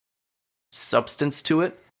much substance to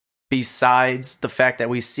it besides the fact that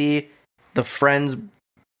we see the friends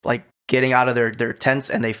like getting out of their tents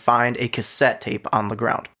and they find a cassette tape on the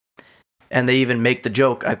ground. And they even make the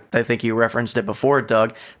joke, I think you referenced it before,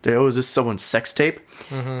 Doug, that, oh, is this someone's sex tape?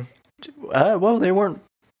 Mm-hmm. Well, they weren't,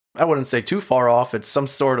 I wouldn't say too far off. It's some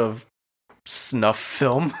sort of snuff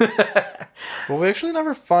film. Well, we actually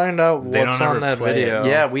never find out what's on that video.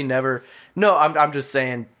 Yeah, we never. No, I'm just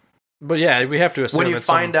saying. But yeah, we have to assume when you it's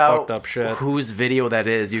find some out fucked up shit. Whose video that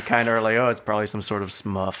is, you kind of are like, oh, it's probably some sort of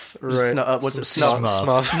smuff. Right. What's it?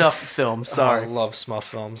 Snuff. Snuff film. Sorry. I love Smuff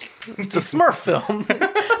films. It's a Smurf film.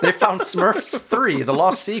 They found Smurfs 3, the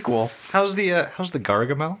lost sequel. How's the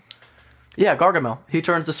Gargamel? Yeah, Gargamel. He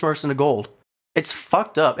turns the Smurfs into gold. It's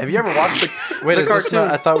fucked up. Have you ever watched the Wait, the is this cartoon?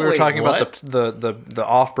 not, I thought we were talking what? about the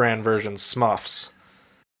off-brand version, Smuffs.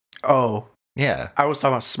 Oh, Yeah. I was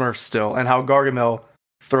talking about Smurfs still, and how Gargamel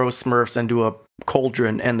throws Smurfs into a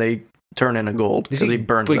cauldron and they turn into gold because he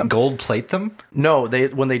burns them. Gold plate them? No,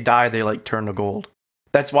 when they die, they like turn to gold.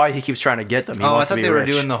 That's why he keeps trying to get them. He I wants thought to be they were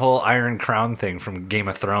rich. doing the whole Iron Crown thing from Game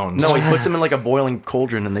of Thrones. No, he puts them in like a boiling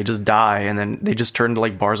cauldron and they just die, and then they just turn to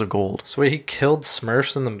like bars of gold. So wait, he killed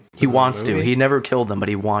Smurfs in the He wants movie? to. He never killed them, but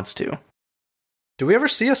he wants to. Do we ever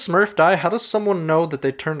see a Smurf die? How does someone know that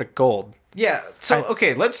they turn to gold? Yeah. So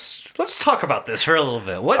okay, let's talk about this for a little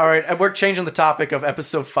bit. What? All right, we're changing the topic of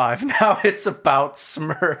episode 5. Now it's about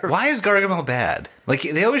Smurfs. Why is Gargamel bad? Like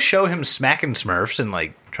they always show him smacking Smurfs and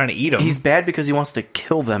like trying to eat them. He's bad because he wants to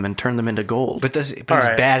kill them and turn them into gold. but he's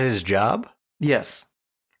right. bad at his job. Yes.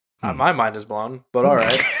 My mind is blown, but all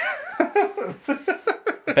right.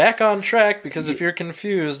 Back on track, because if you're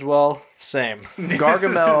confused, well, same.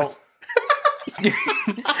 Gargamel.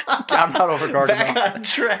 I'm not over Gargamel. Back on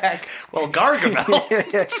track. Well, Gargamel.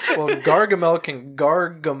 Well, Gargamel can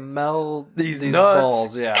gargamel these nuts.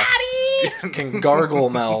 balls, yeah. Can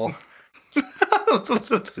gargle-mel.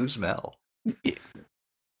 Who's Mel?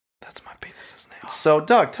 That's my penis's name. So,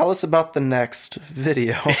 Doug, tell us about the next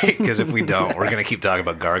video. Because if we don't, we're gonna keep talking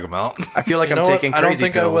about Gargamel. I feel like You I'm know what? taking I don't crazy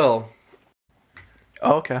think pills. I will.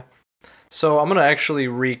 Oh, okay. So I'm going to actually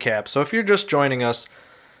recap. So if you're just joining us,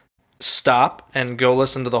 stop and go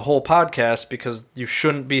listen to the whole podcast because you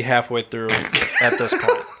shouldn't be halfway through at this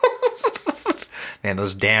point. Man,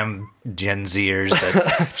 those damn Gen Zers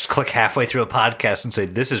that just click halfway through a podcast and say,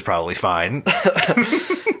 this is probably fine.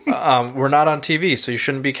 We're not on TV, so you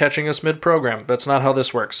shouldn't be catching us mid-program. That's not how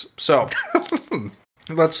this works. So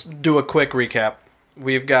let's do a quick recap.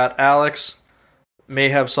 We've got Alex, may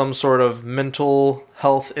have some sort of mental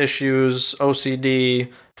health issues,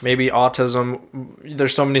 OCD, maybe autism.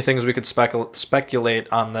 There's so many things we could speculate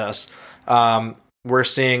on this. We're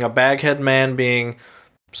seeing a baghead man being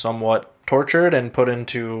somewhat tortured and put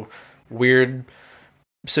into weird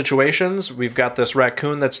situations. We've got this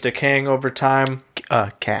raccoon that's decaying over time.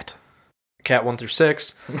 Cat 1 through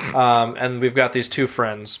 6. And we've got these two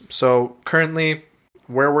friends. So currently,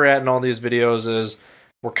 where we're at in all these videos is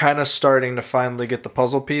we're kind of starting to finally get the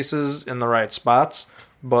puzzle pieces in the right spots,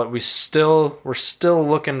 but we're still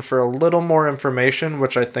looking for a little more information,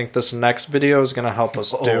 which I think this next video is going to help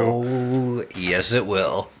us do. Oh, yes, it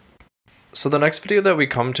will. So the next video that we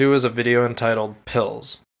come to is a video entitled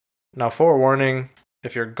Pills. Now, forewarning,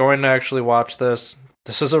 if you're going to actually watch this,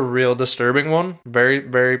 this is a real disturbing one. Very,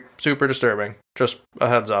 very super disturbing. Just a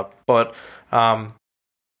heads up. But I'm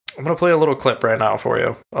going to play a little clip right now for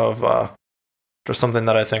you of just something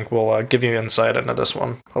that I think will give you insight into this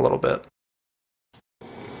one a little bit.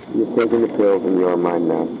 You've taken the pills and you are mine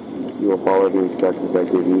now. You will follow the instructions I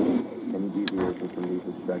give you. Any deviation from these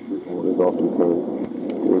instructions will result in pain.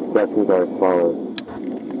 The instructions are as follows.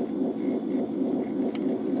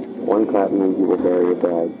 1 clap means you will bury your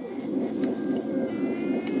bag.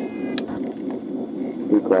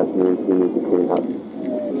 2 claps means you need to clean up.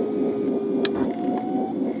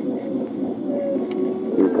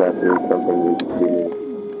 3 claps means something needs to be moved.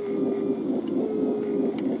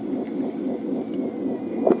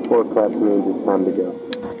 4 claps means it's time to go.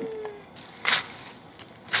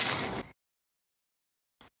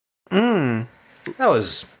 That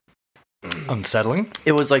was unsettling.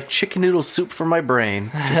 It was like chicken noodle soup for my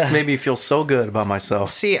brain. Just made me feel so good about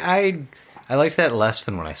myself. See, I liked that less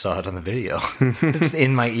than when I saw it on the video. It's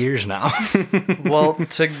in my ears now. Well,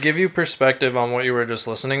 to give you perspective on what you were just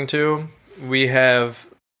listening to, we have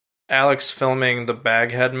Alex filming the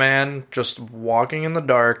baghead man just walking in the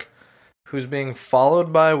dark, who's being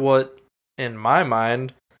followed by what, in my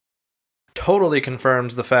mind, totally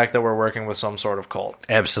confirms the fact that we're working with some sort of cult.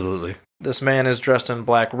 Absolutely. This man is dressed in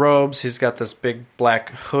black robes. He's got this big black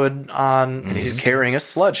hood on. And he's carrying a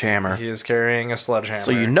sledgehammer. He is carrying a sledgehammer.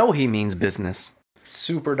 So you know he means business.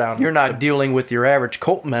 Super down. You're not dealing with your average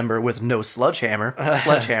cult member with no sledgehammer.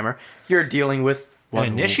 You're dealing with An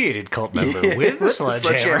initiated cult member with a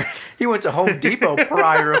sledgehammer. He went to Home Depot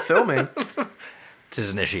prior to filming. It's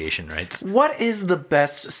his initiation rites. What is the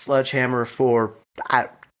best sledgehammer for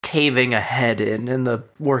caving a head in? And the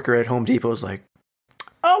worker at Home Depot is like,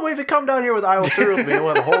 oh, if you come down here with aisle 3 with me,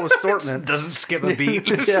 we'll have a whole assortment. Doesn't skip a beat.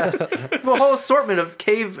 Yeah. A whole assortment of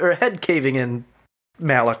head caving in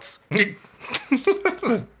mallets.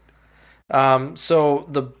 So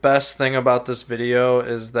the best thing about this video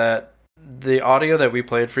is that the audio that we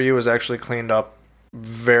played for you is actually cleaned up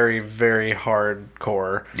very, very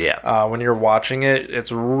hardcore. Yeah. When you're watching it,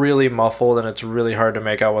 it's really muffled and it's really hard to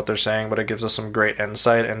make out what they're saying, but it gives us some great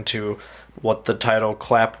insight into what the title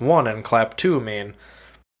Clap 1 and Clap 2 mean.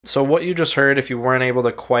 So what you just heard, if you weren't able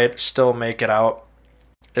to quite still make it out,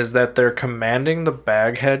 is that they're commanding the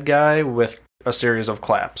baghead guy with a series of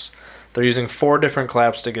claps. They're using 4 different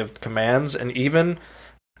claps to give commands, and even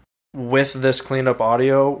with this cleaned up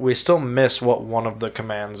audio, we still miss what one of the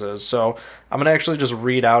commands is. So I'm going to actually just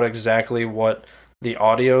read out exactly what the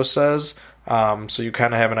audio says, so you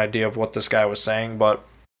kind of have an idea of what this guy was saying. But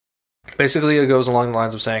basically it goes along the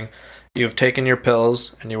lines of saying, you have taken your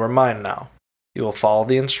pills and you are mine now. You will follow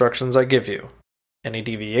the instructions I give you. Any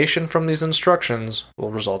deviation from these instructions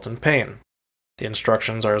will result in pain. The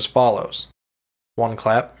instructions are as follows. 1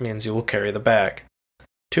 clap means you will carry the bag.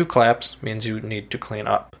 2 claps means you need to clean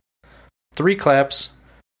up. 3 claps,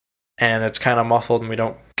 and it's kind of muffled and we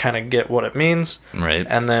don't kind of get what it means. Right.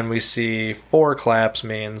 And then we see 4 claps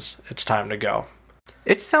means it's time to go.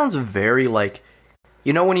 It sounds very like,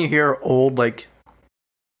 you know when you hear old, like,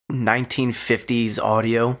 1950s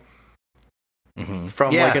audio?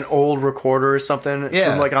 From like an old recorder or something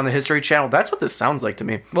from like on the History Channel. That's what this sounds like to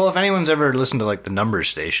me. Well, if anyone's ever listened to like the number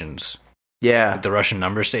stations, like the Russian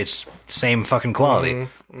number states, same fucking quality.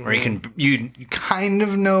 Where you kind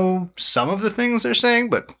of know some of the things they're saying,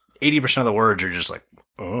 but 80% of the words are just like,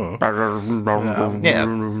 oh. Yeah.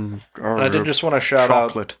 And I did just want to shout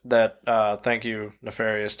out that thank you,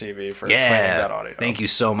 Nefarious TV, for playing that audio. Thank you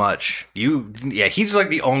so much. He's like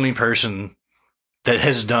the only person that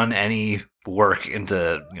has done any work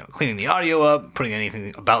into cleaning the audio up, putting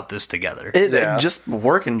anything about this together. Just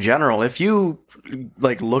work in general. If you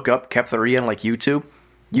like look up Kepther on like YouTube,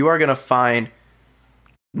 you are gonna find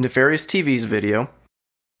Nefarious TV's video,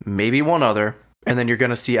 maybe one other, and then you're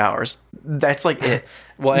gonna see ours. That's like it.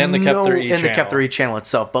 Well, and the Kepther channel. The Kepther channel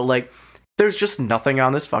itself, but like there's just nothing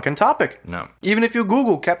on this fucking topic. No. Even if you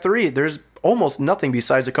Google Kepther, there's almost nothing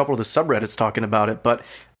besides a couple of the subreddits talking about it, but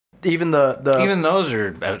even those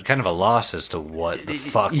are kind of a loss as to what the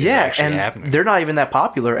fuck is actually happening. They're not even that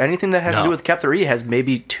popular. Anything that has to do with Kepther has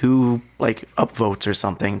maybe 2 like upvotes or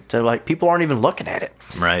something. To like people aren't even looking at it.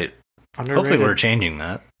 Right. Hopefully we're changing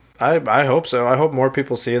that. I hope so. I hope more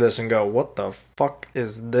people see this and go, what the fuck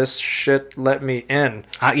is this shit? Let me in.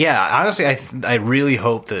 Honestly, I really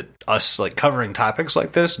hope that us like covering topics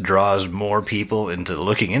like this draws more people into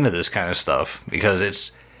looking into this kind of stuff,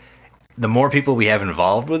 because the more people we have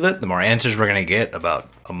involved with it, the more answers we're going to get about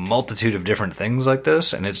a multitude of different things like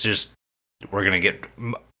this, and it's just we're going to get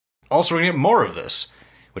more of this,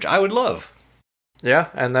 which I would love. Yeah,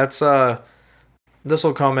 and that's this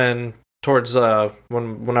will come in towards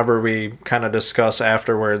whenever we kind of discuss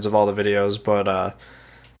afterwards of all the videos, but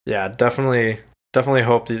definitely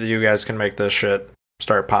hope that you guys can make this shit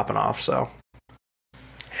start popping off. So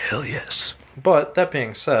hell yes. But that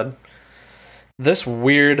being said, this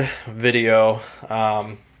weird video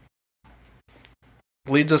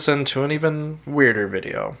leads us into an even weirder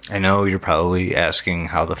video. I know you're probably asking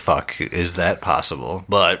how the fuck is that possible,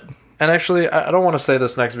 but... And actually, I don't want to say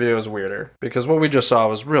this next video is weirder, because what we just saw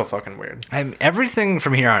was real fucking weird. Everything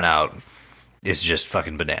from here on out is just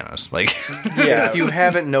fucking bananas. Like, if you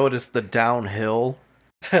haven't noticed the downhill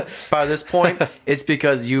by this point, it's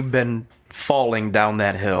because you've been falling down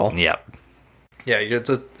that hill. Yep. Yeah, it's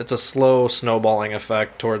a slow snowballing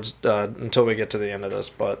effect towards until we get to the end of this.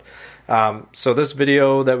 But so this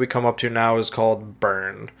video that we come up to now is called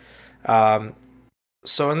Burn.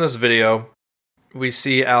 So in this video, we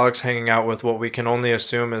see Alex hanging out with what we can only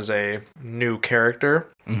assume is a new character.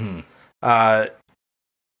 Mm-hmm.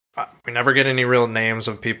 We never get any real names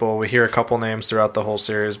of people. We hear a couple names throughout the whole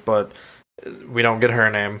series, but we don't get her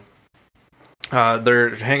name.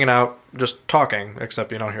 They're hanging out, just talking,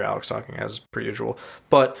 except you don't hear Alex talking as per usual.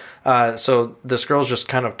 But so this girl's just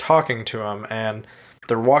kind of talking to him, and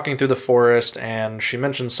they're walking through the forest, and she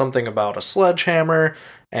mentions something about a sledgehammer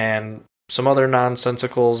and some other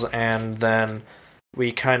nonsensicals, and then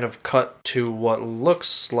we kind of cut to what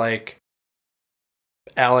looks like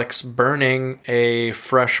Alex burning a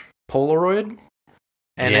fresh Polaroid.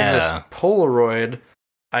 And in this Polaroid,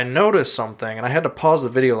 I noticed something, and I had to pause the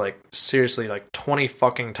video, like, seriously, like, 20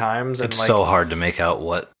 fucking times. And, it's like, so hard to make out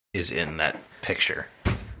what is in that picture.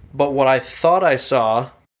 But what I thought I saw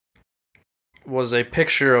was a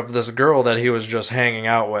picture of this girl that he was just hanging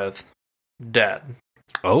out with, dead.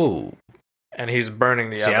 Oh. And he's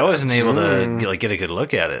burning the evidence. I wasn't able to like get a good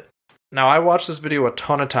look at it. Now, I watched this video a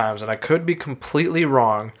ton of times, and I could be completely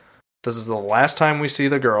wrong. This is the last time we see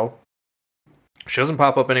the girl. She doesn't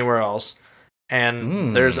pop up anywhere else.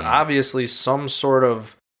 And there's obviously some sort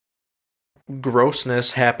of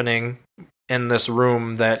grossness happening in this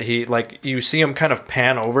room that he, like, you see him kind of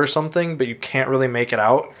pan over something, but you can't really make it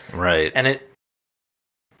out. Right. And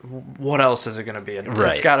what else is it going to be?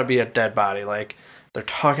 Right. It's got to be a dead body. Like, they're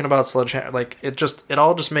talking about sledgehammer. Like, it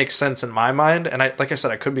all just makes sense in my mind. And like I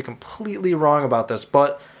said, I could be completely wrong about this,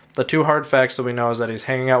 but the two hard facts that we know is that he's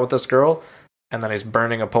hanging out with this girl, and then he's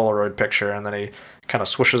burning a Polaroid picture, and then he kind of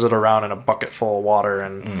swishes it around in a bucket full of water,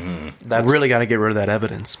 and that's really got to get rid of that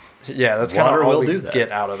evidence. Yeah, that's kind of all we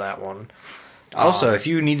get out of that one. Also, if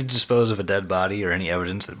you need to dispose of a dead body or any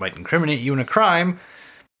evidence that might incriminate you in a crime,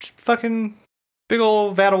 just fucking big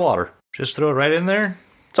old vat of water. Just throw it right in there.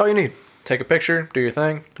 That's all you need. Take a picture, do your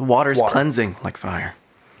thing. Water's cleansing like fire.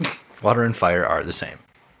 Water and fire are the same.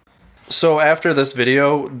 So after this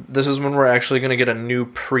video, this is when we're actually going to get a new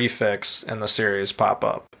prefix in the series pop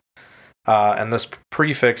up. And this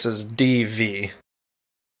prefix is DV.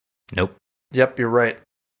 Nope. Yep, you're right.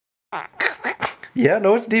 Yeah,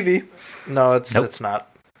 no, it's DV. No, it's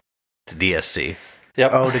not. It's DSC.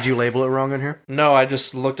 Yep. Oh, did you label it wrong in here? No, I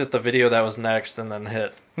just looked at the video that was next and then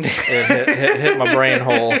hit my brain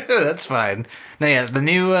hole. That's fine. No, yeah, the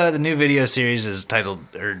new video series is titled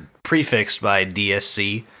or prefixed by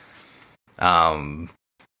DSC. And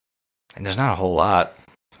there's not a whole lot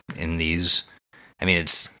in these. I mean,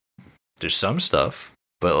 there's some stuff,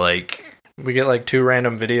 but like we get like 2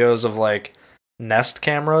 random videos of like Nest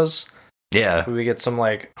cameras. Yeah. We get some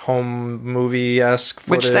like home movie-esque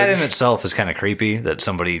footage. Which that in itself is kind of creepy that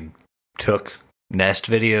somebody took Nest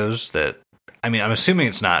videos that, I mean, I'm assuming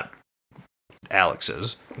it's not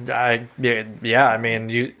Alex's. I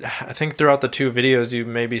mean, I think throughout the 2 videos you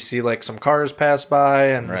maybe see like some cars pass by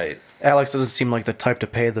and right. Alex doesn't seem like the type to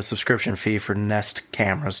pay the subscription fee for Nest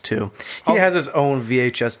cameras too. He has his own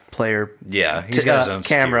VHS player. Yeah, he's got his own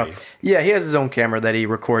camera. security. Yeah, he has his own camera that he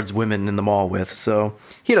records women in the mall with, so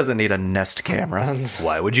he doesn't need a Nest camera.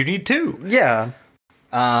 Why would you need 2? Yeah.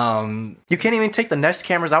 You can't even take the Nest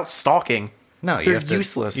cameras out stalking. No, they're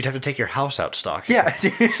useless. You'd have to take your house out stalking. Yeah.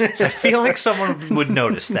 I feel like someone would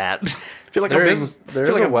notice that. I feel like there is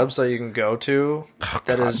a website you can go to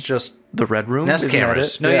that is just the Red Room. Nest Isn't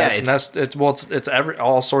cameras. It? No, yeah, yeah, it's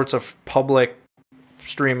all sorts of public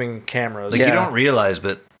streaming cameras. Like you don't realize,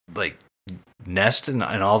 but like Nest and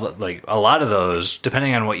all the like a lot of those,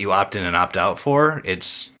 depending on what you opt in and opt out for,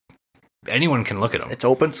 anyone can look at them. It's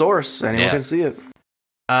open source. Anyone can see it.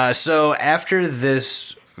 So after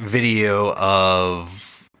this video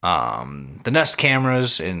of the Nest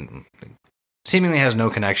cameras and seemingly has no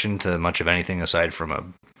connection to much of anything aside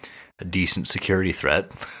from a decent security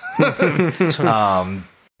threat. You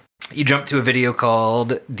jump to a video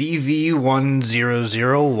called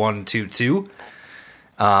DV100122.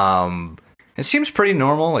 It seems pretty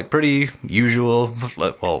normal, like pretty usual,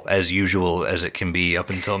 well, as usual as it can be up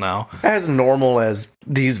until now. As normal as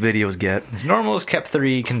these videos get. As normal as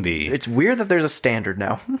Kepther can be. It's weird that there's a standard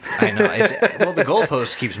now. I know. Well, the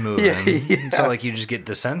goalpost keeps moving. Yeah. So, like, you just get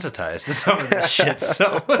desensitized to some of this shit.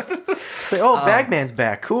 So, Bagman's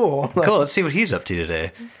back. Cool. Cool. Let's see what he's up to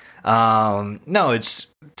today. No, it's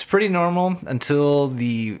pretty normal until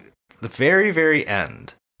the very, very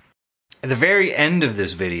end. At the very end of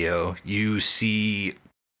this video, you see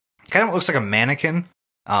kind of what looks like a mannequin.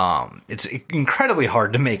 It's incredibly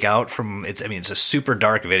hard to make out it's a super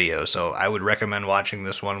dark video, so I would recommend watching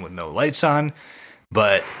this one with no lights on.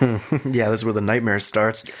 But yeah, this is where the nightmare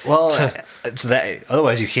starts. Well, it's that.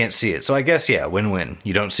 Otherwise, you can't see it. So I guess win-win.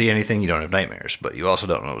 You don't see anything, you don't have nightmares, but you also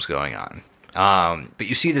don't know what's going on. But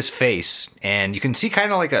you see this face, and you can see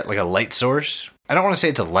kind of like a light source. I don't want to say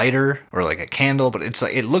it's a lighter or like a candle, but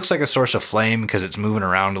it looks like a source of flame because it's moving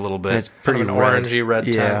around a little bit. And it's pretty an orangey red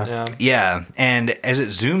tint. Yeah. Yeah, and as it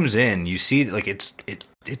zooms in, you see like it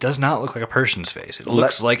does not look like a person's face. It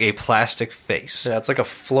looks like a plastic face. Yeah, it's like a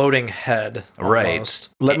floating head. Right. Almost.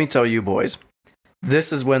 Let me tell you, boys,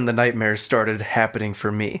 this is when the nightmares started happening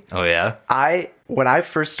for me. Oh, yeah? When I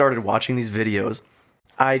first started watching these videos,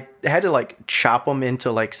 I had to like chop them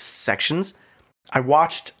into like sections. I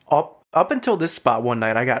watched up until this spot one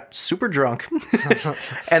night. I got super drunk.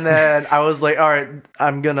 And then I was like, all right,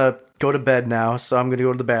 I'm going to go to bed now. So I'm going to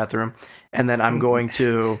go to the bathroom. And then I'm going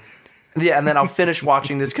to, and then I'll finish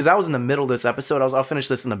watching this because I was in the middle of this episode. I'll finish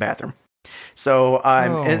this in the bathroom. So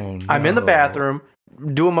I'm in the bathroom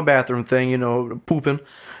doing my bathroom thing, pooping.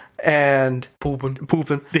 And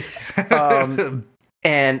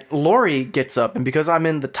and Lori gets up, and because I'm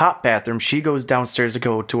in the top bathroom, she goes downstairs to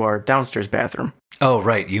go to our downstairs bathroom. Oh,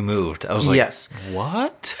 right, you moved. I was like, yes.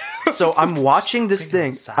 What? So I'm watching this thing.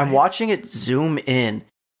 Outside? I'm watching it zoom in,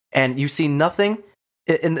 and you see nothing.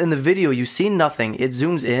 In the video, you see nothing. It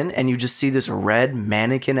zooms in, and you just see this red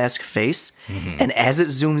mannequin-esque face. Mm-hmm. And as it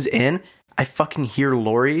zooms in, I fucking hear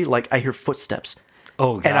Lori, like I hear footsteps.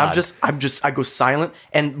 Oh, God. And I go silent.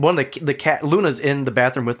 And one of the cat, Luna's in the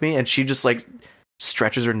bathroom with me, and she just like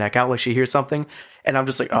stretches her neck out like she hears something. And I'm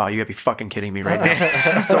just like, oh, you gotta be fucking kidding me right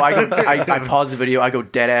now. So I pause the video. I go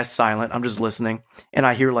dead ass silent. I'm just listening. And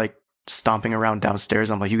I hear like stomping around downstairs.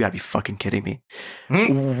 I'm like, you gotta be fucking kidding me.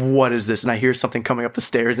 What is this? And I hear something coming up the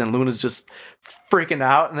stairs, and Luna's just freaking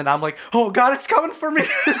out. And then I'm like, oh God, it's coming for me.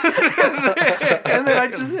 and then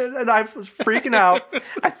I was freaking out.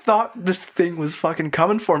 I thought this thing was fucking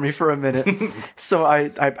coming for me for a minute. So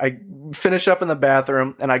I finish up in the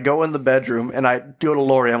bathroom, and I go in the bedroom, and I go to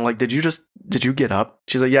Lori. I'm like, did you get up?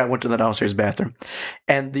 She's like, yeah, I went to the downstairs bathroom.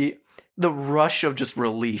 And the rush of just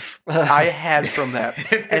relief I had from that,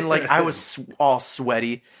 and like I was all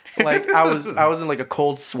sweaty, like I was in like a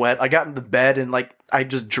cold sweat. I got into bed, and like I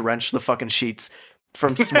just drenched the fucking sheets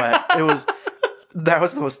from sweat. That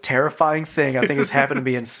was the most terrifying thing I think has happened to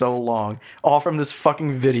me in so long, all from this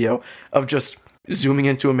fucking video of just zooming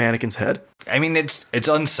into a mannequin's head. I mean, it's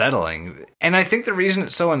unsettling, and I think the reason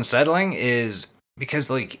it's so unsettling is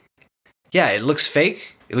because, like, yeah, it looks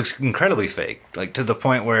fake. It looks incredibly fake, like to the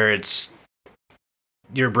point where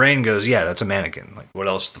your brain goes, yeah, that's a mannequin. Like, what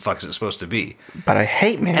else the fuck is it supposed to be? But I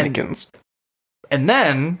hate mannequins. And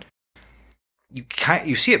then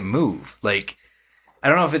you see it move. Like, I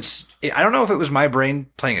don't know if it was my brain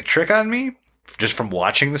playing a trick on me just from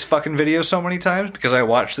watching this fucking video so many times, because I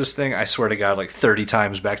watched this thing, I swear to God, like 30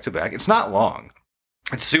 times back to back. It's not long.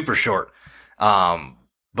 It's super short.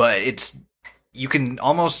 But you can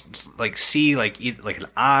almost like see like either like an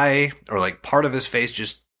eye or like part of his face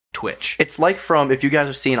just twitch. It's like from, if you guys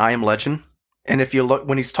have seen I Am Legend, and if you look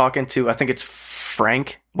when he's talking to, I think it's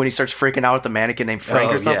Frank, when he starts freaking out at the mannequin named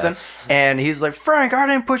Frank or something, and he's like, Frank, I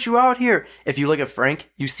didn't put you out here. If you look at Frank,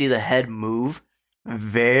 you see the head move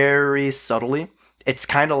very subtly. It's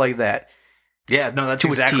kind of like that. Yeah, no, that's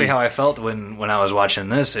exactly how I felt when I was watching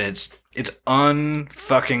this. It's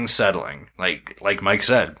unfucking settling. Like Mike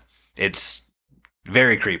said, it's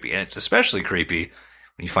very creepy, and it's especially creepy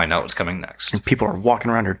when you find out what's coming next. And people are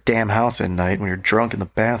walking around your damn house at night when you're drunk in the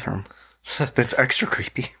bathroom. That's extra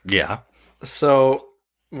creepy. Yeah. So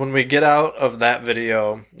when we get out of that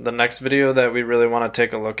video, the next video that we really want to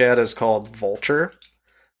take a look at is called Vulture.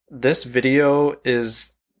 This video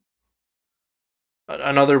is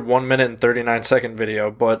another 1 minute and 39 second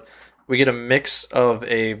video, but we get a mix of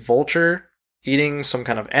a vulture eating some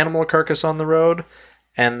kind of animal carcass on the road,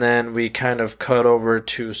 and then we kind of cut over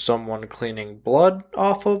to someone cleaning blood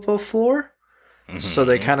off of a floor. Mm-hmm. So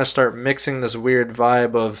they kind of start mixing this weird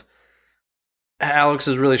vibe of Alex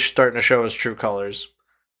is really starting to show his true colors.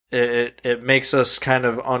 It makes us kind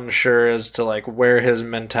of unsure as to like where his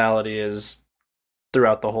mentality is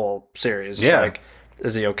throughout the whole series. Yeah. Like,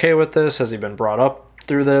 is he okay with this? Has he been brought up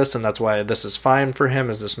through this, and that's why this is fine for him?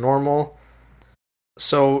 Is this normal?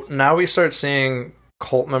 So now we start seeing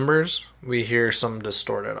cult members. We hear some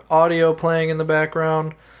distorted audio playing in the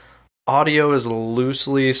background. Audio is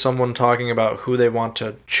loosely someone talking about who they want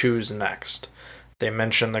to choose next. They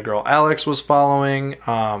mentioned the girl Alex was following.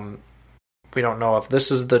 We don't know if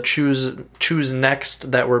this is the choose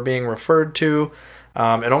next that we're being referred to.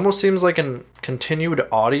 It almost seems like a continued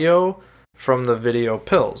audio from the video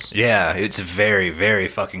Pills. Yeah, it's very, very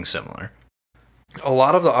fucking similar. A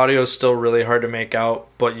lot of the audio is still really hard to make out,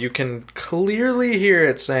 but you can clearly hear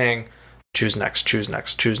it saying, choose next, choose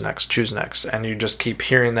next, choose next, choose next, and you just keep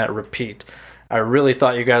hearing that repeat. I really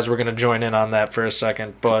thought you guys were going to join in on that for a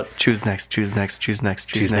second, but... Choose next, choose next, choose next,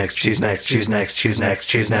 choose next, choose next, choose next, choose next,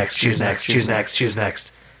 choose next, choose next, choose next, choose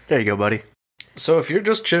next. There you go, buddy. So if you're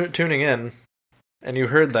just tuning in, and you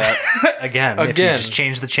heard that... Again, if you just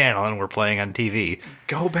change the channel and we're playing on TV.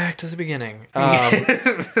 Go back to the beginning. What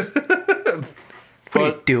are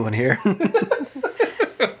you doing here?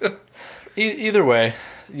 Either way,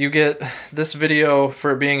 you get this video,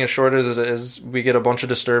 for being as short as it is, we get a bunch of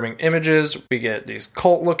disturbing images, we get these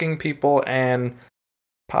cult-looking people, and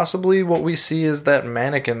possibly what we see is that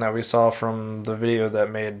mannequin that we saw from the video that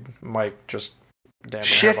made Mike just damn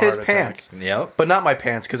shit have a his heart attack. pants. Yep. But not my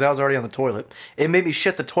pants, because I was already on the toilet. It made me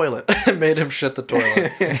shit the toilet. It made him shit the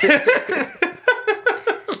toilet.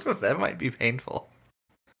 That might be painful.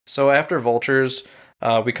 So after Vultures,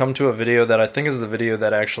 we come to a video that I think is the video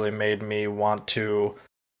that actually made me want to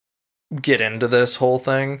get into this whole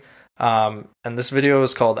thing. And this video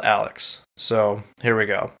is called Alex. So here we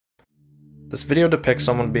go. This video depicts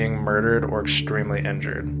someone being murdered or extremely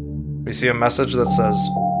injured. We see a message that says,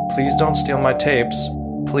 "Please don't steal my tapes.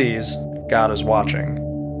 Please, God is watching."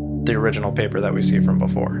 The original paper that we see from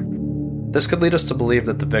before. This could lead us to believe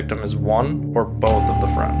that the victim is one or both of the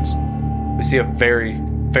friends. We see a very,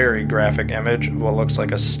 very graphic image of what looks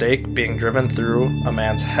like a stake being driven through a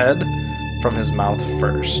man's head from his mouth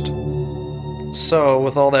first. So,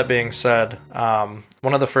 with all that being said,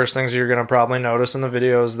 one of the first things you're going to probably notice in the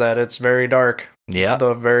video is that it's very dark. Yeah.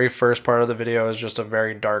 The very first part of the video is just a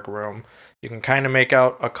very dark room. You can kind of make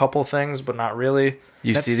out a couple things, but not really.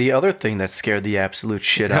 You see the other thing that scared the absolute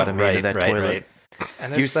shit out of me into that toilet. Right.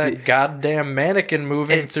 And it's that goddamn mannequin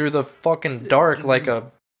moving through the fucking dark like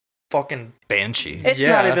a fucking Banshee. It's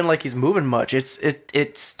not even like he's moving much. It's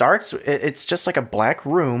just like a black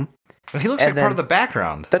room. He looks like part of the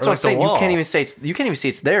background. That's what I'm saying. Wall. You can't even see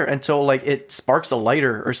it's there until like it sparks a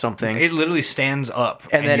lighter or something. It literally stands up,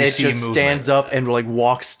 and then you it see just movement. stands up and like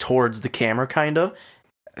walks towards the camera, kind of.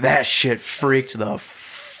 That shit freaked the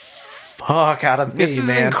fuck out of me, This is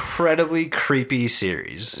man. an incredibly creepy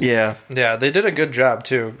series. Yeah. Yeah, they did a good job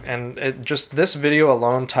too. And it just this video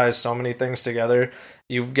alone ties so many things together.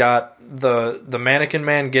 You've got the mannequin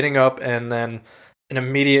man getting up and then an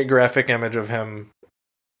immediate graphic image of him,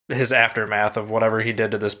 his aftermath of whatever he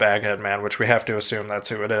did to this baghead man, which we have to assume that's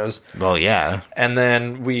who it is. Well, yeah. And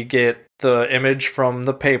then we get the image from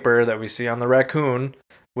the paper that we see on the raccoon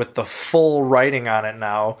with the full writing on it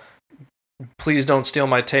now. "Please don't steal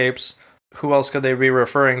my tapes." Who else could they be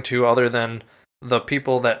referring to other than the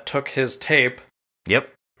people that took his tape Yep.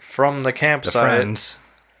 from the campsite? The friends.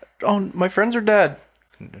 Oh, my friends are dead.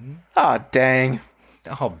 Ah, dang.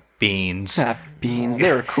 Oh, beans. Ah, beans.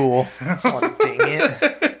 They were cool. Oh, dang it.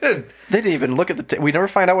 They didn't even look at the tape. We never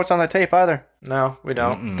find out what's on that tape either. No, we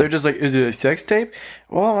don't. They're just like, is it a sex tape?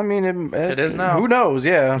 Well, I mean, It is now. Who knows?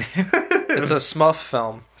 Yeah. It's a Smuff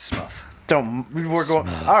film. Smuff. We're going.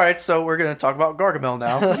 All right, so we're gonna talk about Gargamel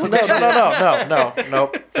now. No.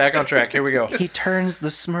 Nope. Back on track. Here we go. He turns the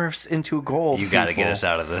Smurfs into gold. You gotta get us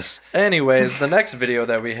out of this. Anyways, the next video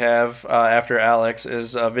that we have after Alex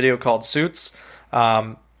is a video called Suits.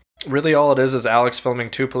 Really all it is Alex filming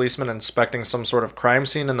two policemen inspecting some sort of crime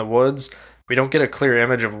scene in the woods. We don't get a clear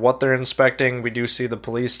image of what they're inspecting. We do see the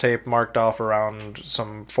police tape marked off around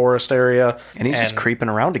some forest area. and he's just creeping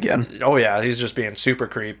around again. Oh yeah, he's just being super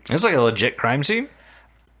creep. It's like a legit crime scene.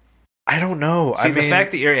 I don't know. See, the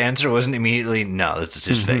fact that your answer wasn't immediately, no, this is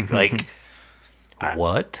just fake. Like,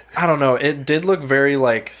 what? I don't know. It did look very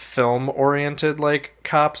like film oriented, like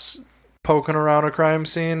cops poking around a crime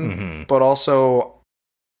scene, but also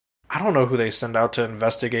I don't know who they send out to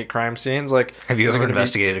investigate crime scenes. Like, Have you ever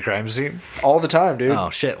investigated a crime scene? all the time, dude? Oh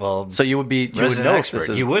shit! Well, So you would know expert. if this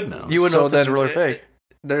is, You would know. You would So know if this is then real or fake.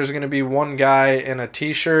 There's going to be one guy in a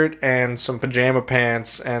t-shirt and some pajama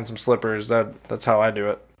pants and some slippers. That's how I do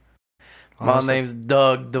it. My Honestly. name's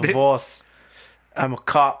Doug DeVos. I'm a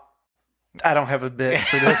cop. I don't have a bit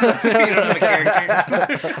for this. You don't have a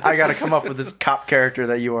character. I got to come up with this cop character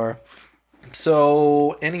that you are.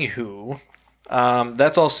 So, anywho,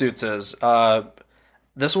 that's all Suits is.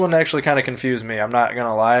 This one actually kind of confused me. I'm not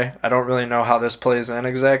gonna lie. I don't really know how this plays in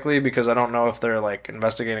exactly because I don't know if they're like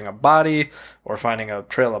investigating a body or finding a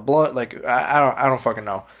trail of blood. Like I don't fucking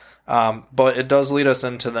know. But it does lead us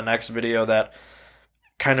into the next video that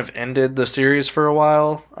kind of ended the series for a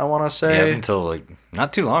while. I want to say Yeah, until like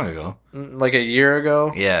not too long ago. like a year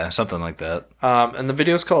ago. Yeah, something like that. And the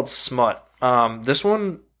video's called Smut. This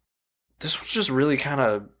was just really kind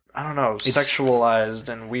of, I don't know, sexualized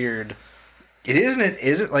and weird. It isn't. It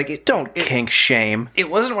isn't like it. Don't kink shame.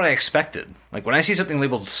 It wasn't what I expected. Like when I see something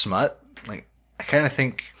labeled smut, like I kind of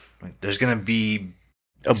think like there's gonna be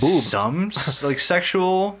A boob. some like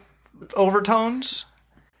sexual overtones.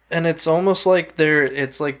 And it's almost like there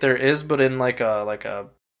is, but in like a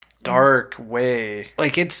dark way.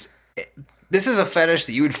 Like this is a fetish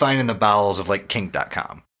that you would find in the bowels of like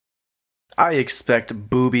kink.com. I expect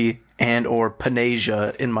booby and or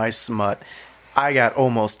panasia in my smut. I got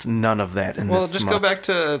almost none of that in Well, this just smut. go back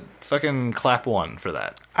to fucking clap 1 for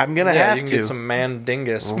that. I'm gonna you have can to get some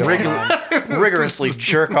mandingus going on. rigorously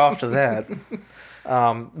jerk off to that.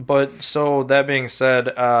 But so that being said,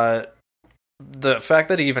 the fact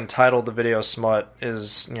that he even titled the video "smut"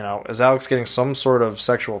 is, is Alex getting some sort of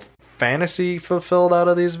sexual fantasy fulfilled out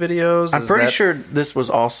of these videos? I'm pretty sure this was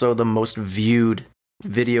also the most viewed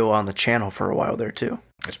video on the channel for a while there too.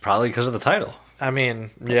 It's probably because of the title. I mean,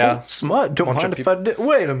 yeah, Smut. Don't bunch mind of if I did.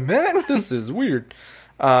 Wait a minute. this is weird.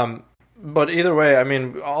 But either way, I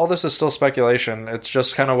mean, all this is still speculation. It's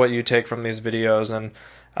just kind of what you take from these videos. And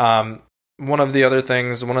one of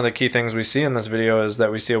the key things we see in this video is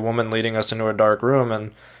that we see a woman leading us into a dark room,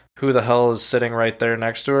 and who the hell is sitting right there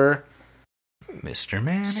next to her? Mr.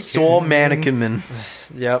 Mannequin. Saul Mannequin Man.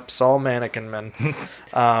 Yep, Saul Mannequin Man.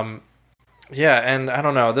 Yeah, and I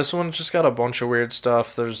don't know. This one's just got a bunch of weird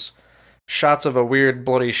stuff. There's shots of a weird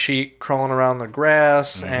bloody sheet crawling around the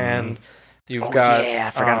grass, and you've got... Yeah, I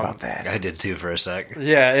forgot about that. I did too for a sec.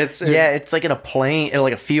 Yeah, it's like in a plain,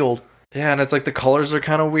 like a field. Yeah, and it's like the colors are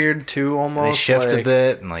kind of weird too, almost. They shift a like,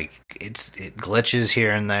 bit, and like it glitches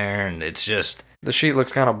here and there, and it's just... The sheet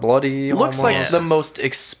looks kind of bloody. Looks almost. like the most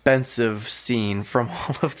expensive scene from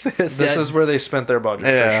all of this. This is where they spent their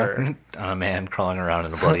budget for sure. On a man crawling around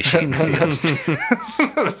in a bloody sheet in the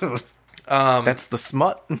field. That's the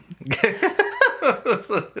smut.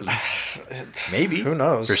 Maybe. Who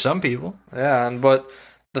knows? For some people. Yeah, but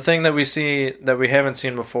the thing that we see that we haven't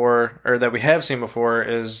seen before, or that we have seen before,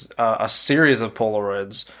 is a series of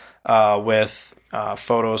Polaroids with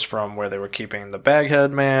photos from where they were keeping the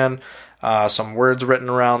Baghead Man, some words written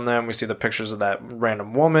around them. We see the pictures of that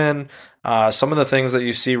random woman. Some of the things that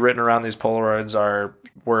you see written around these Polaroids are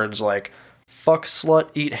words like fuck, slut,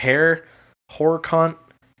 eat hair, whore cunt,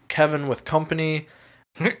 Kevin with company.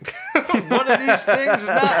 One of these things is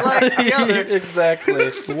not like the other.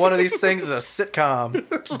 Exactly. One of these things is a sitcom,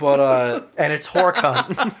 But and it's whore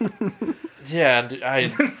cunt. yeah,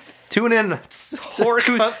 Tune in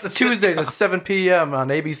Cunt, the Tuesdays at 7 p.m. on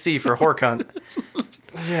ABC for whore cunt.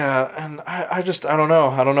 Yeah, and I don't know.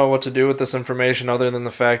 I don't know what to do with this information other than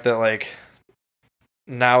the fact that, like,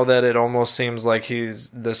 now that it almost seems like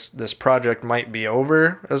this project might be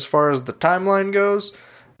over as far as the timeline goes.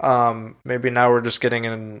 Maybe now we're just getting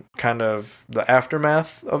in kind of the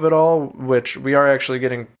aftermath of it all, which we are actually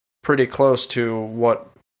getting pretty close to what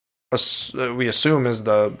we assume is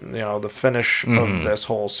the finish of this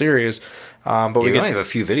whole series. But we only have a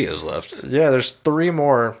few videos left. Yeah, there's 3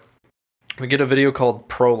 more. We get a video called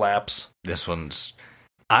Prolapse. This one's...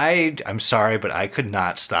 I'm sorry, but I could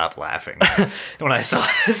not stop laughing when I saw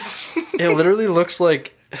this. It literally looks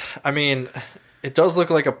like... I mean, it does look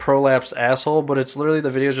like a prolapsed asshole, but it's literally the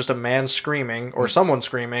video is just a man screaming, or someone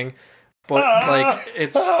screaming, but like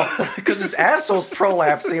it's... Because his asshole's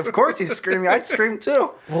prolapsing. Of course he's screaming. I'd scream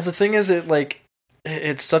too. Well, the thing is,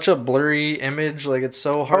 it's such a blurry image. Like, it's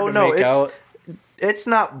so hard to make out. It's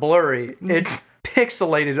not blurry. It's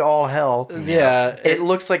pixelated all hell. Yeah. It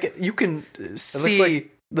looks like you can see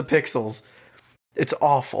the pixels. It's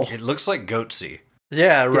awful. It looks like Goatsy.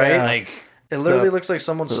 Yeah, right? Yeah. Like, it literally looks like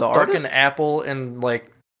someone stuck artist? an apple in,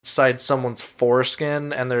 like, side someone's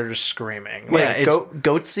foreskin, and they're just screaming. Wait, yeah,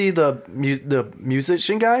 Goatsy, the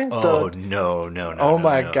musician guy? no. Oh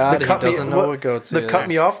my god, The he cut me- doesn't know what Goatsy The is. cut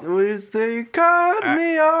me off. They cut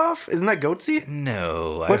me off. Isn't that Goatsy?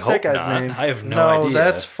 No, What's I that hope guy's not. name? I have no idea.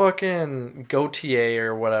 That's fucking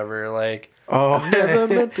Gautier or whatever. Like, Oh, never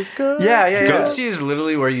meant to cut. yeah. Goatsy is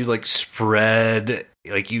literally where you like spread,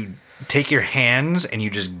 like you take your hands and you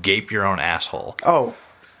just gape your own asshole.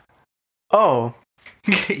 Oh.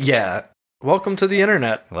 Yeah. Welcome to the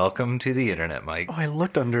internet. Welcome to the internet, Mike. Oh, I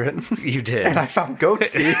looked under it. You did. And I found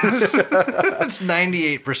Goatsy. It's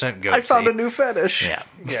 98% Goatsy. I found a new fetish. Yeah.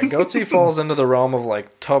 Yeah, Goatsy falls into the realm of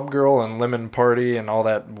like Tub Girl and Lemon Party and all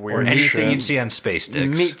that Or weird anything shit. you'd see on Space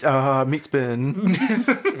Sticks. Meat spin.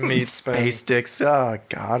 Meat spin. Space sticks. Oh,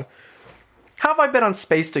 God. How have I been on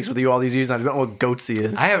space sticks with you all these years and I don't know what Goatsy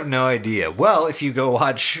is? I have no idea. Well, if you go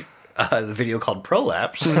watch the video called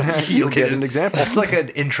Prolapse, You'll get an example. It's like an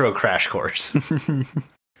intro crash course.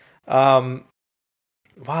 Wow,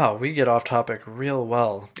 we get off topic real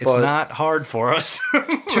well. It's but not hard for us.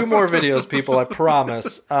 2 more videos, people, I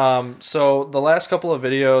promise. So the last couple of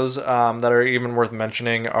videos that are even worth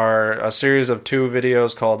mentioning are a series of 2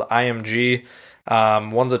 videos called IMG.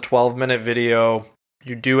 One's a 12-minute video.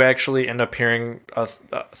 You do actually end up hearing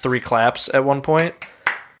 3 claps at one point,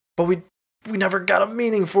 but we never got a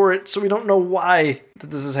meaning for it, so we don't know why that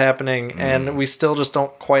this is happening, and we still just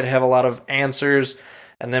don't quite have a lot of answers.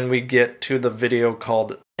 And then we get to the video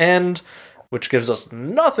called End, which gives us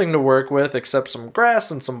nothing to work with except some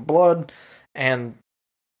grass and some blood. And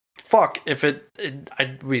fuck, if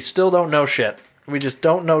we still don't know shit. We just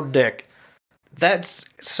don't know dick. That's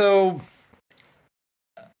so.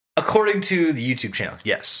 According to the YouTube channel,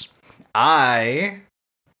 yes, I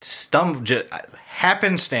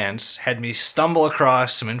happenstance had me stumble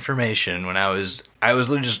across some information when I was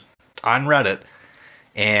literally just on Reddit,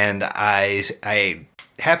 and I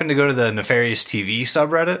happened to go to the Nefarious TV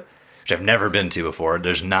subreddit, which I've never been to before.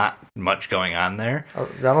 There's not much going on there. I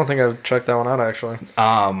don't think I've checked that one out, actually.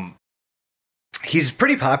 He's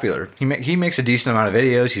pretty popular. He makes a decent amount of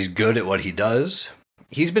videos. He's good at what he does.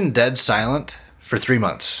 He's been dead silent for 3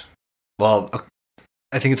 months. Well,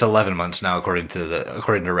 I think it's 11 months now, according to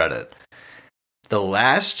Reddit. The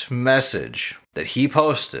last message that he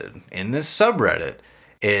posted in this subreddit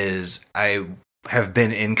is, I have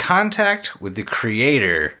been in contact with the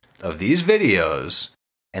creator of these videos,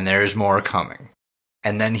 and there is more coming.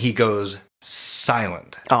 And then he goes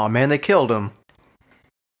silent. Oh man, they killed him.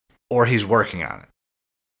 Or he's working on it.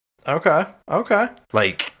 Okay.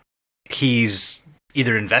 Like, he's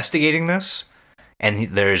either investigating this, and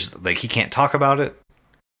he can't talk about it.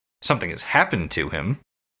 Something has happened to him,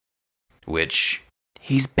 which...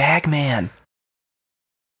 He's Bagman.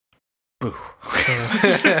 Boo.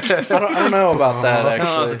 I don't know about that, actually. I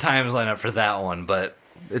don't know if the times line up for that one, but...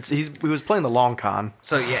 He was playing the long con.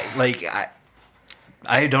 So, yeah, like,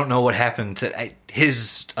 I don't know what happened to...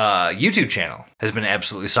 his YouTube channel has been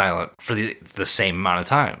absolutely silent for the same amount of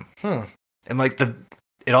time. And, like,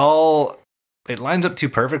 it lines up too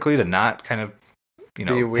perfectly to not kind of,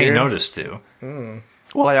 pay notice to.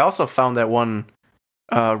 Well, I also found that one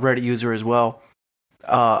Reddit user as well,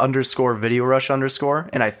 _video rush_,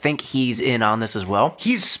 and I think he's in on this as well.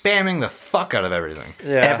 He's spamming the fuck out of everything.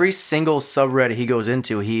 Yeah. Every single subreddit he goes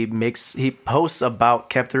into, he posts about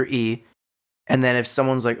Kepther E, and then if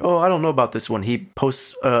someone's like, oh, I don't know about this one, he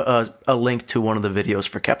posts a link to one of the videos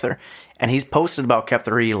for Kepther, and he's posted about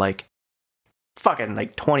Kepther E like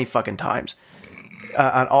 20 fucking times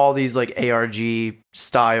on all these like ARG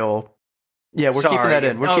style. Yeah, we're keeping that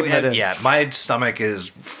in. We're keeping that in. Yeah, my stomach is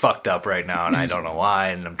fucked up right now, and I don't know why,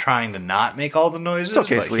 and I'm trying to not make all the noises, It's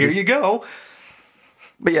okay, but sweetie. here you go.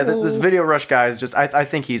 But yeah, this video rush guy is just, I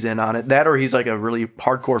think he's in on it. That or he's like a really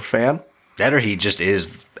hardcore fan. That or he just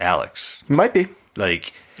is Alex. He might be.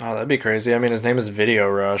 Like... Oh, that'd be crazy. I mean, his name is Video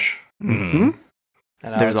Rush. Mm-hmm.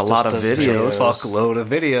 And There's a lot of videos. Fuckload of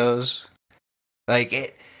videos.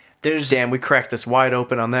 Like, there's... Damn, we cracked this wide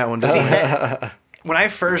open on that one. When I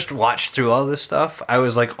first watched through all this stuff, I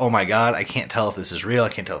was like, oh my god, I can't tell if this is real, I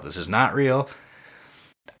can't tell if this is not real.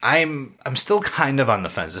 I'm still kind of on the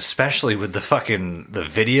fence, especially with the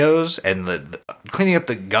videos and the cleaning up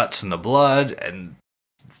the guts and the blood and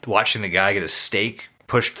watching the guy get a stake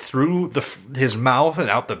pushed through his mouth and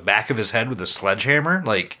out the back of his head with a sledgehammer.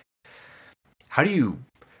 Like, how do you...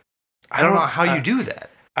 I don't know how you do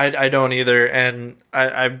that. I don't either, and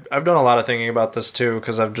I've done a lot of thinking about this too,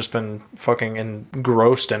 because I've just been fucking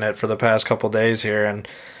engrossed in it for the past couple days here, and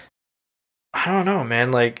I don't know,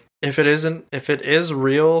 man. Like, if it is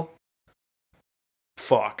real,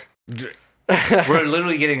 fuck. We're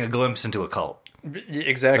literally getting a glimpse into a cult.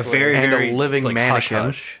 Exactly. A very, very a living like, mannequin.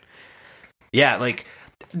 hush. Yeah, like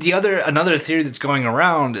another theory that's going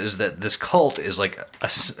around is that this cult is like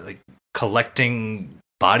collecting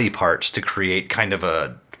body parts to create kind of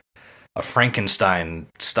a Frankenstein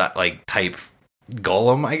type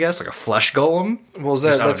golem, I guess, like a flesh golem. Well,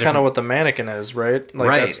 that's kind of what the mannequin is, right? Like,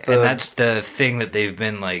 right, that's the thing that they've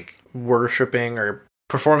been like worshipping or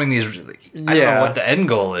performing these. I don't know what the end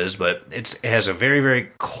goal is, but it has a very,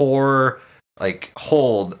 very core like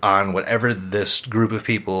hold on whatever this group of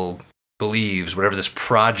people believes, whatever this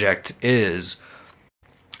project is.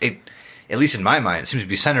 At least in my mind, it seems to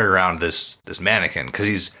be centered around this mannequin, because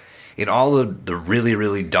he's in all the really,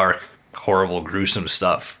 really dark, horrible, gruesome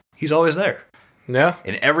stuff. He's always there. Yeah.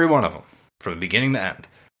 In every one of them, from beginning to end.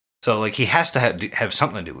 So, like, he has to have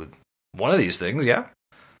something to do with one of these things, yeah?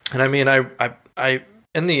 And I mean, I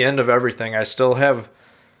in the end of everything, I still have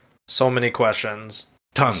so many questions.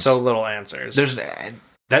 Tons. So little answers.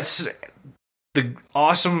 That's the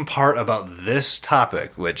awesome part about this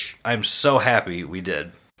topic, which I'm so happy we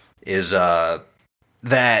did, is that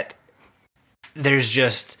there's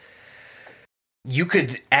just... You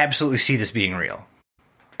could absolutely see this being real.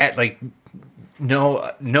 At, like,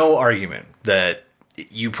 no argument that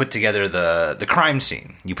you put together the crime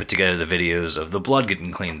scene. You put together the videos of the blood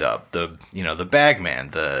getting cleaned up, the bagman,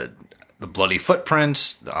 the bloody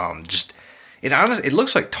footprints. It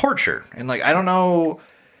looks like torture, and like I don't know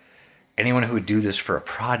anyone who would do this for a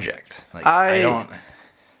project. Like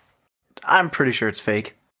I'm pretty sure it's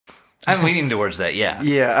fake. I'm leaning towards that, yeah.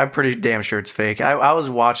 Yeah, I'm pretty damn sure it's fake. I was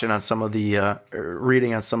watching on some of the,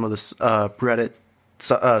 reading on some of the Reddit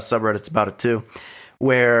subreddits about it too,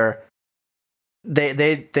 where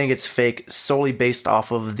they think it's fake solely based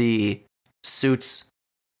off of the Suits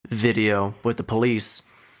video with the police.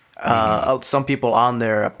 Some people on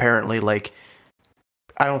there apparently, like,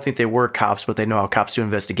 I don't think they were cops, but they know how cops do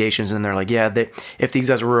investigations, and they're like, yeah, if these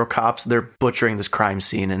guys were real cops, they're butchering this crime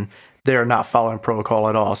scene, and they're not following protocol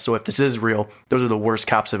at all. So if this is real, those are the worst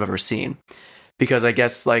cops I've ever seen. Because I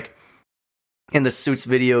guess, like, in the Suits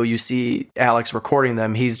video, you see Alex recording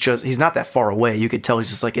them. He's not that far away. You could tell he's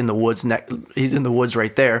just, like, in the woods. He's in the woods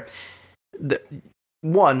right there. The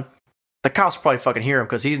cops probably fucking hear him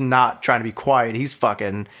because he's not trying to be quiet. He's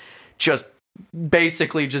fucking just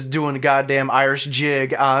basically just doing a goddamn Irish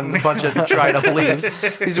jig on a bunch of dried up leaves.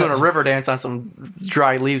 He's doing a river dance on some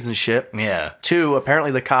dry leaves and shit. Yeah. 2,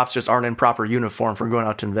 apparently the cops just aren't in proper uniform for going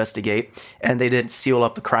out to investigate, and they didn't seal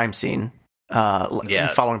up the crime scene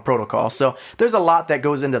following protocol. So there's a lot that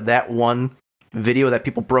goes into that one video that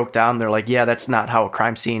people broke down. They're like, yeah, that's not how a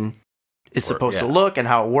crime scene is supposed to look and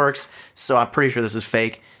how it works. So I'm pretty sure this is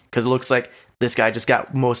fake, because it looks like this guy just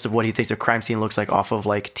got most of what he thinks a crime scene looks like off of,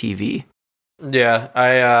 like, TV. Yeah,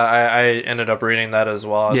 I ended up reading that as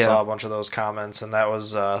well. I saw a bunch of those comments, and that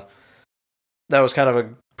was kind of a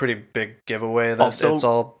pretty big giveaway that Also, it's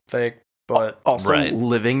all fake. But also,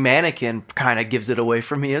 Living Mannequin kind of gives it away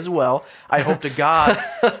for me as well. I hope to God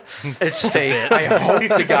it's fake. I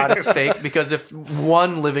hope to God it's fake, because if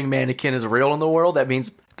one living mannequin is real in the world, that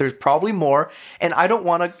means there's probably more. And I don't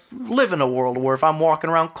want to live in a world where if I'm walking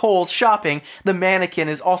around Kohl's shopping, the mannequin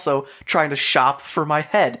is also trying to shop for my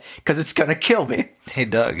head, because it's going to kill me. Hey,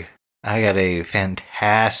 Doug, I got a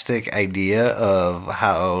fantastic idea of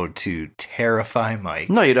how to terrify Mike.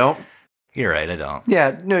 No, you don't. You're right, I don't.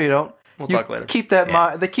 Yeah, no, you don't. We'll talk later. Keep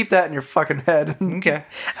that they keep that in your fucking head. Okay.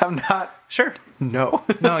 I'm not sure. No.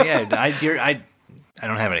 No, yeah, I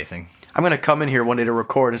don't have anything. I'm gonna come in here one day to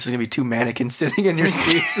record. This is gonna be 2 mannequins sitting in your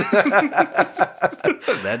seats.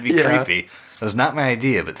 That'd be creepy. That was not my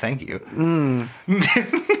idea, but thank you.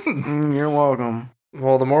 You're welcome.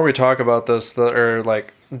 Well, the more we talk about this, or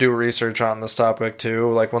like do research on this topic too,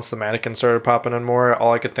 like once the mannequins started popping in more,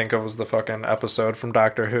 all I could think of was the fucking episode from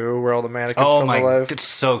Doctor Who where all the mannequins come to life. It's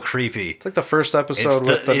so creepy. It's like the first episode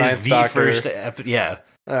with the ninth Doctor. Yeah.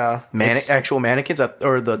 Actual mannequins,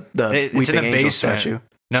 or the it's in a Weeping Angel basement. statue.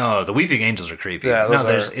 No, the Weeping Angels are creepy. Yeah,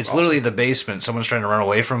 it's awesome. literally the basement. Someone's trying to run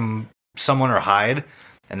away from someone or hide,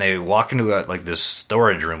 and they walk into this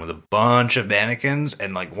storage room with a bunch of mannequins,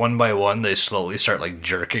 and like one by one they slowly start like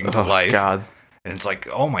jerking to life. God. And it's like,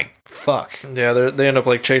 oh my fuck. Yeah, they end up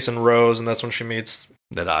like chasing Rose, and that's when she meets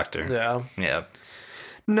The Doctor. Yeah.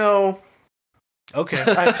 No. Okay.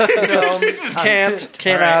 Cannot.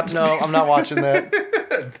 Right. No, I'm not watching that.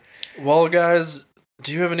 Well, guys,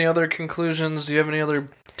 do you have any other conclusions? Do you have any other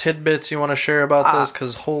tidbits you want to share about this?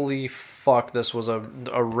 Because holy fuck, this was a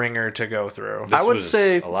ringer to go through. This I would was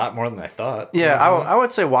say a lot more than I thought. Yeah, I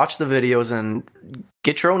would say watch the videos and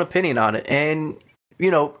get your own opinion on it, and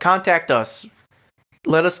contact us.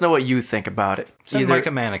 Let us know what you think about it. Send Mike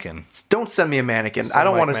a mannequin. Don't send me a mannequin. I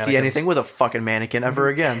don't want to see anything with a fucking mannequin ever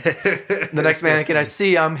again. The next mannequin I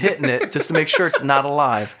see, I'm hitting it just to make sure it's not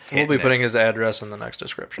alive. We'll be putting his address in the next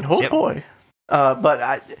description. Oh boy.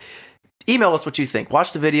 But email us what you think.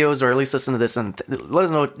 Watch the videos, or at least listen to this, and let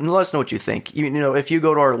us know what you think. If you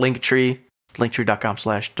go to our Linktree,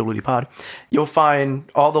 linktree.com/DLUTIPod, you'll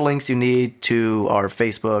find all the links you need to our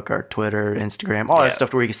Facebook, our Twitter, Instagram, all that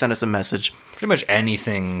stuff where you can send us a message. Pretty much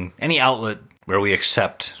anything, any outlet where we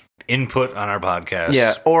accept input on our podcast.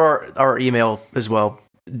 Yeah, or our email as well,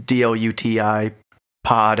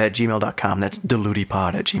 DLUTIPod@gmail.com. That's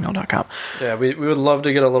DLUTIPod@gmail.com. Yeah, we would love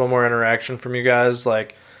to get a little more interaction from you guys.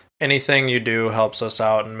 Like, anything you do helps us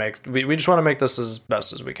out, and we just want to make this as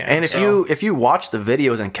best as we can. And if you watch the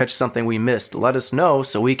videos and catch something we missed, let us know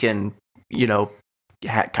so we can,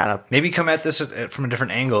 kind of maybe come at this from a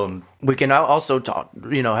different angle. We can also talk,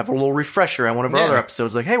 have a little refresher on one of our other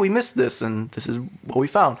episodes. Like, hey, we missed this, and this is what we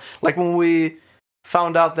found. Like when we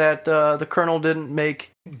found out that the Colonel didn't make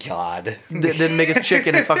his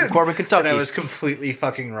chicken in fucking Corbin, Kentucky. And I was completely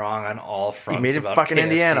fucking wrong on all fronts. He made it about fucking KFC.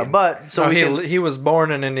 Indiana, but he was born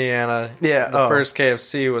in Indiana. Yeah, the first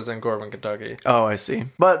KFC was in Corbin, Kentucky. Oh, I see.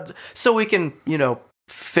 But so we can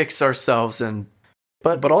fix ourselves and.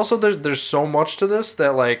 But also there's so much to this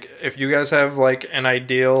that, like, if you guys have like an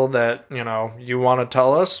ideal that you want to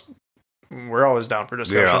tell us, we're always down for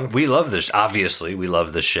discussion. We love this. Obviously, we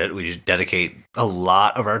love this shit. We just dedicate a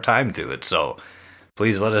lot of our time to it. So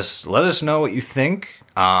please let us know what you think.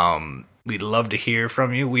 We'd love to hear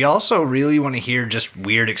from you. We also really want to hear just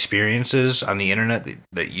weird experiences on the internet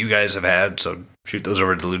that you guys have had. So shoot those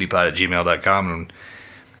over to DLUTIPod@gmail.com, and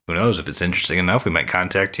who knows, if it's interesting enough, we might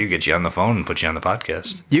contact you, get you on the phone, and put you on the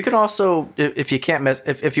podcast. You can also, if you can't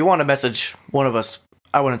if you want to message one of us,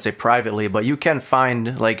 I wouldn't say privately, but you can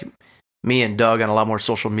find like me and Doug on a lot more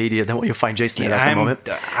social media than what you'll find Jason at the moment.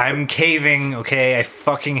 I'm caving. Okay, I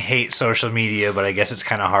fucking hate social media, but I guess it's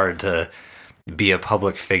kind of hard to be a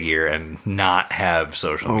public figure and not have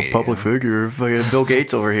social media. Public figure, fucking Bill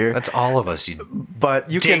Gates over here. That's all of us.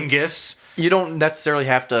 But you dingus. You don't necessarily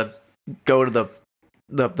have to go to the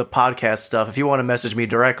podcast stuff. If you want to message me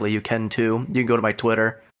directly, you can too. You can go to my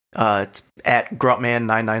Twitter. It's at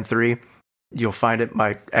Gruntman993. You'll find it.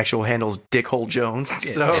 My actual handle is Dickhole Jones.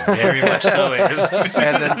 So very much so is.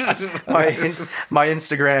 And then my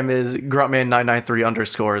Instagram is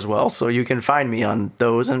Gruntman993_ as well. So you can find me on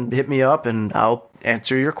those and hit me up, and I'll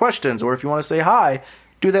answer your questions. Or if you want to say hi,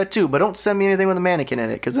 do that too. But don't send me anything with a mannequin in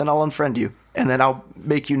it, because then I'll unfriend you, and then I'll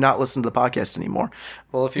make you not listen to the podcast anymore.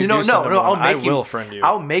 Well, if I will friend you.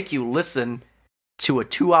 I'll make you listen to a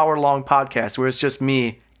 2-hour long podcast where it's just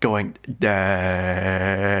me going, that,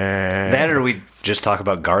 or we just talk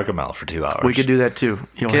about Gargamel for 2 hours. We could do that too.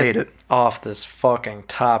 You'll hate it. Off this fucking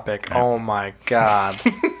topic. Yeah. Oh my god.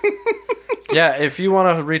 Yeah, if you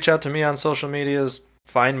want to reach out to me on social medias,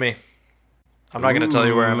 find me. I'm not going to tell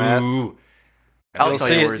you where I'm at.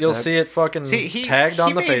 You'll see it fucking tagged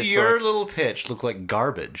on the Facebook. Your little pitch look like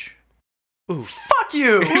garbage. Ooh, fuck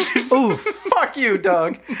you. Ooh, fuck you,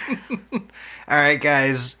 Doug. All right,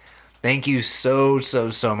 guys. Thank you so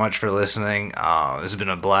much for listening. This has been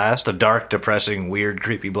a blast. A dark, depressing, weird,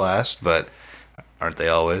 creepy blast, but aren't they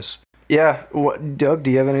always? Yeah. Doug, do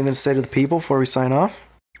you have anything to say to the people before we sign off?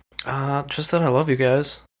 Just that I love you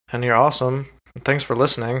guys, and you're awesome. Thanks for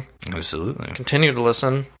listening. Absolutely. Continue to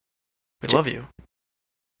listen. We love you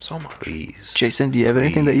so much. Please. Jason, do you have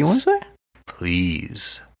anything that you want to say?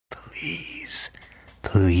 Please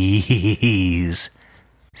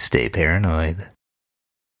stay paranoid.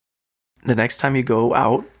 The next time you go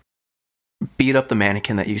out, beat up the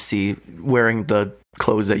mannequin that you see wearing the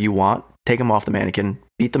clothes that you want. Take them off the mannequin,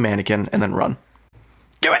 beat the mannequin, and then run.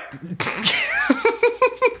 Do it!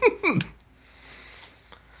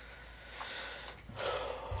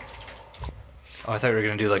 Oh, I thought we were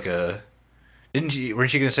going to do like a... Weren't you going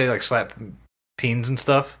to say like slap peens and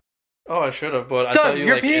stuff? Oh, I should have, but I Doug, thought you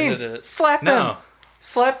your like peens! ended it. Slap them! No.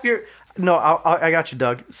 Slap your... No, I got you,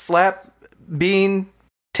 Doug. Slap, bean,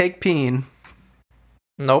 take peen.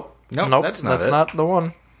 Nope, that's not the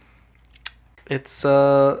one. It's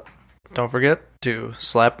don't forget to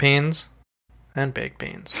slap peens and bake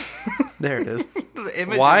beans. There it is.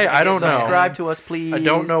 Why? I don't know. Subscribe to us, please. I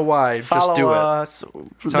don't know why. Follow Just do us.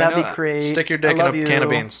 That'd be great. Stick your dick in a can of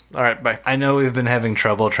beans. All right, bye. I know we've been having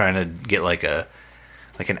trouble trying to get like a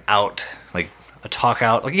talk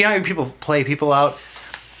out. Like, how people play people out.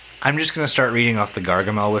 I'm just gonna start reading off the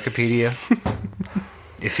Gargamel Wikipedia.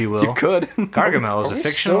 If you will. You could. Gargamel is a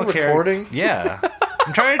fictional character. Recording? Yeah.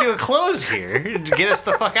 I'm trying to do a close here to get us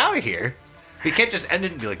the fuck out of here. We can't just end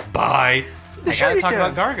it and be like, bye. I gotta talk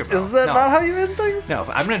about Gargamel. Is that not how you end things? No,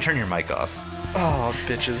 I'm gonna turn your mic off. Oh,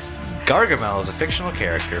 bitches. Gargamel is a fictional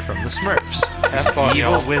character from the Smurfs. Have fun,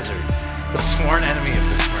 Evil y'all. wizard. The sworn enemy of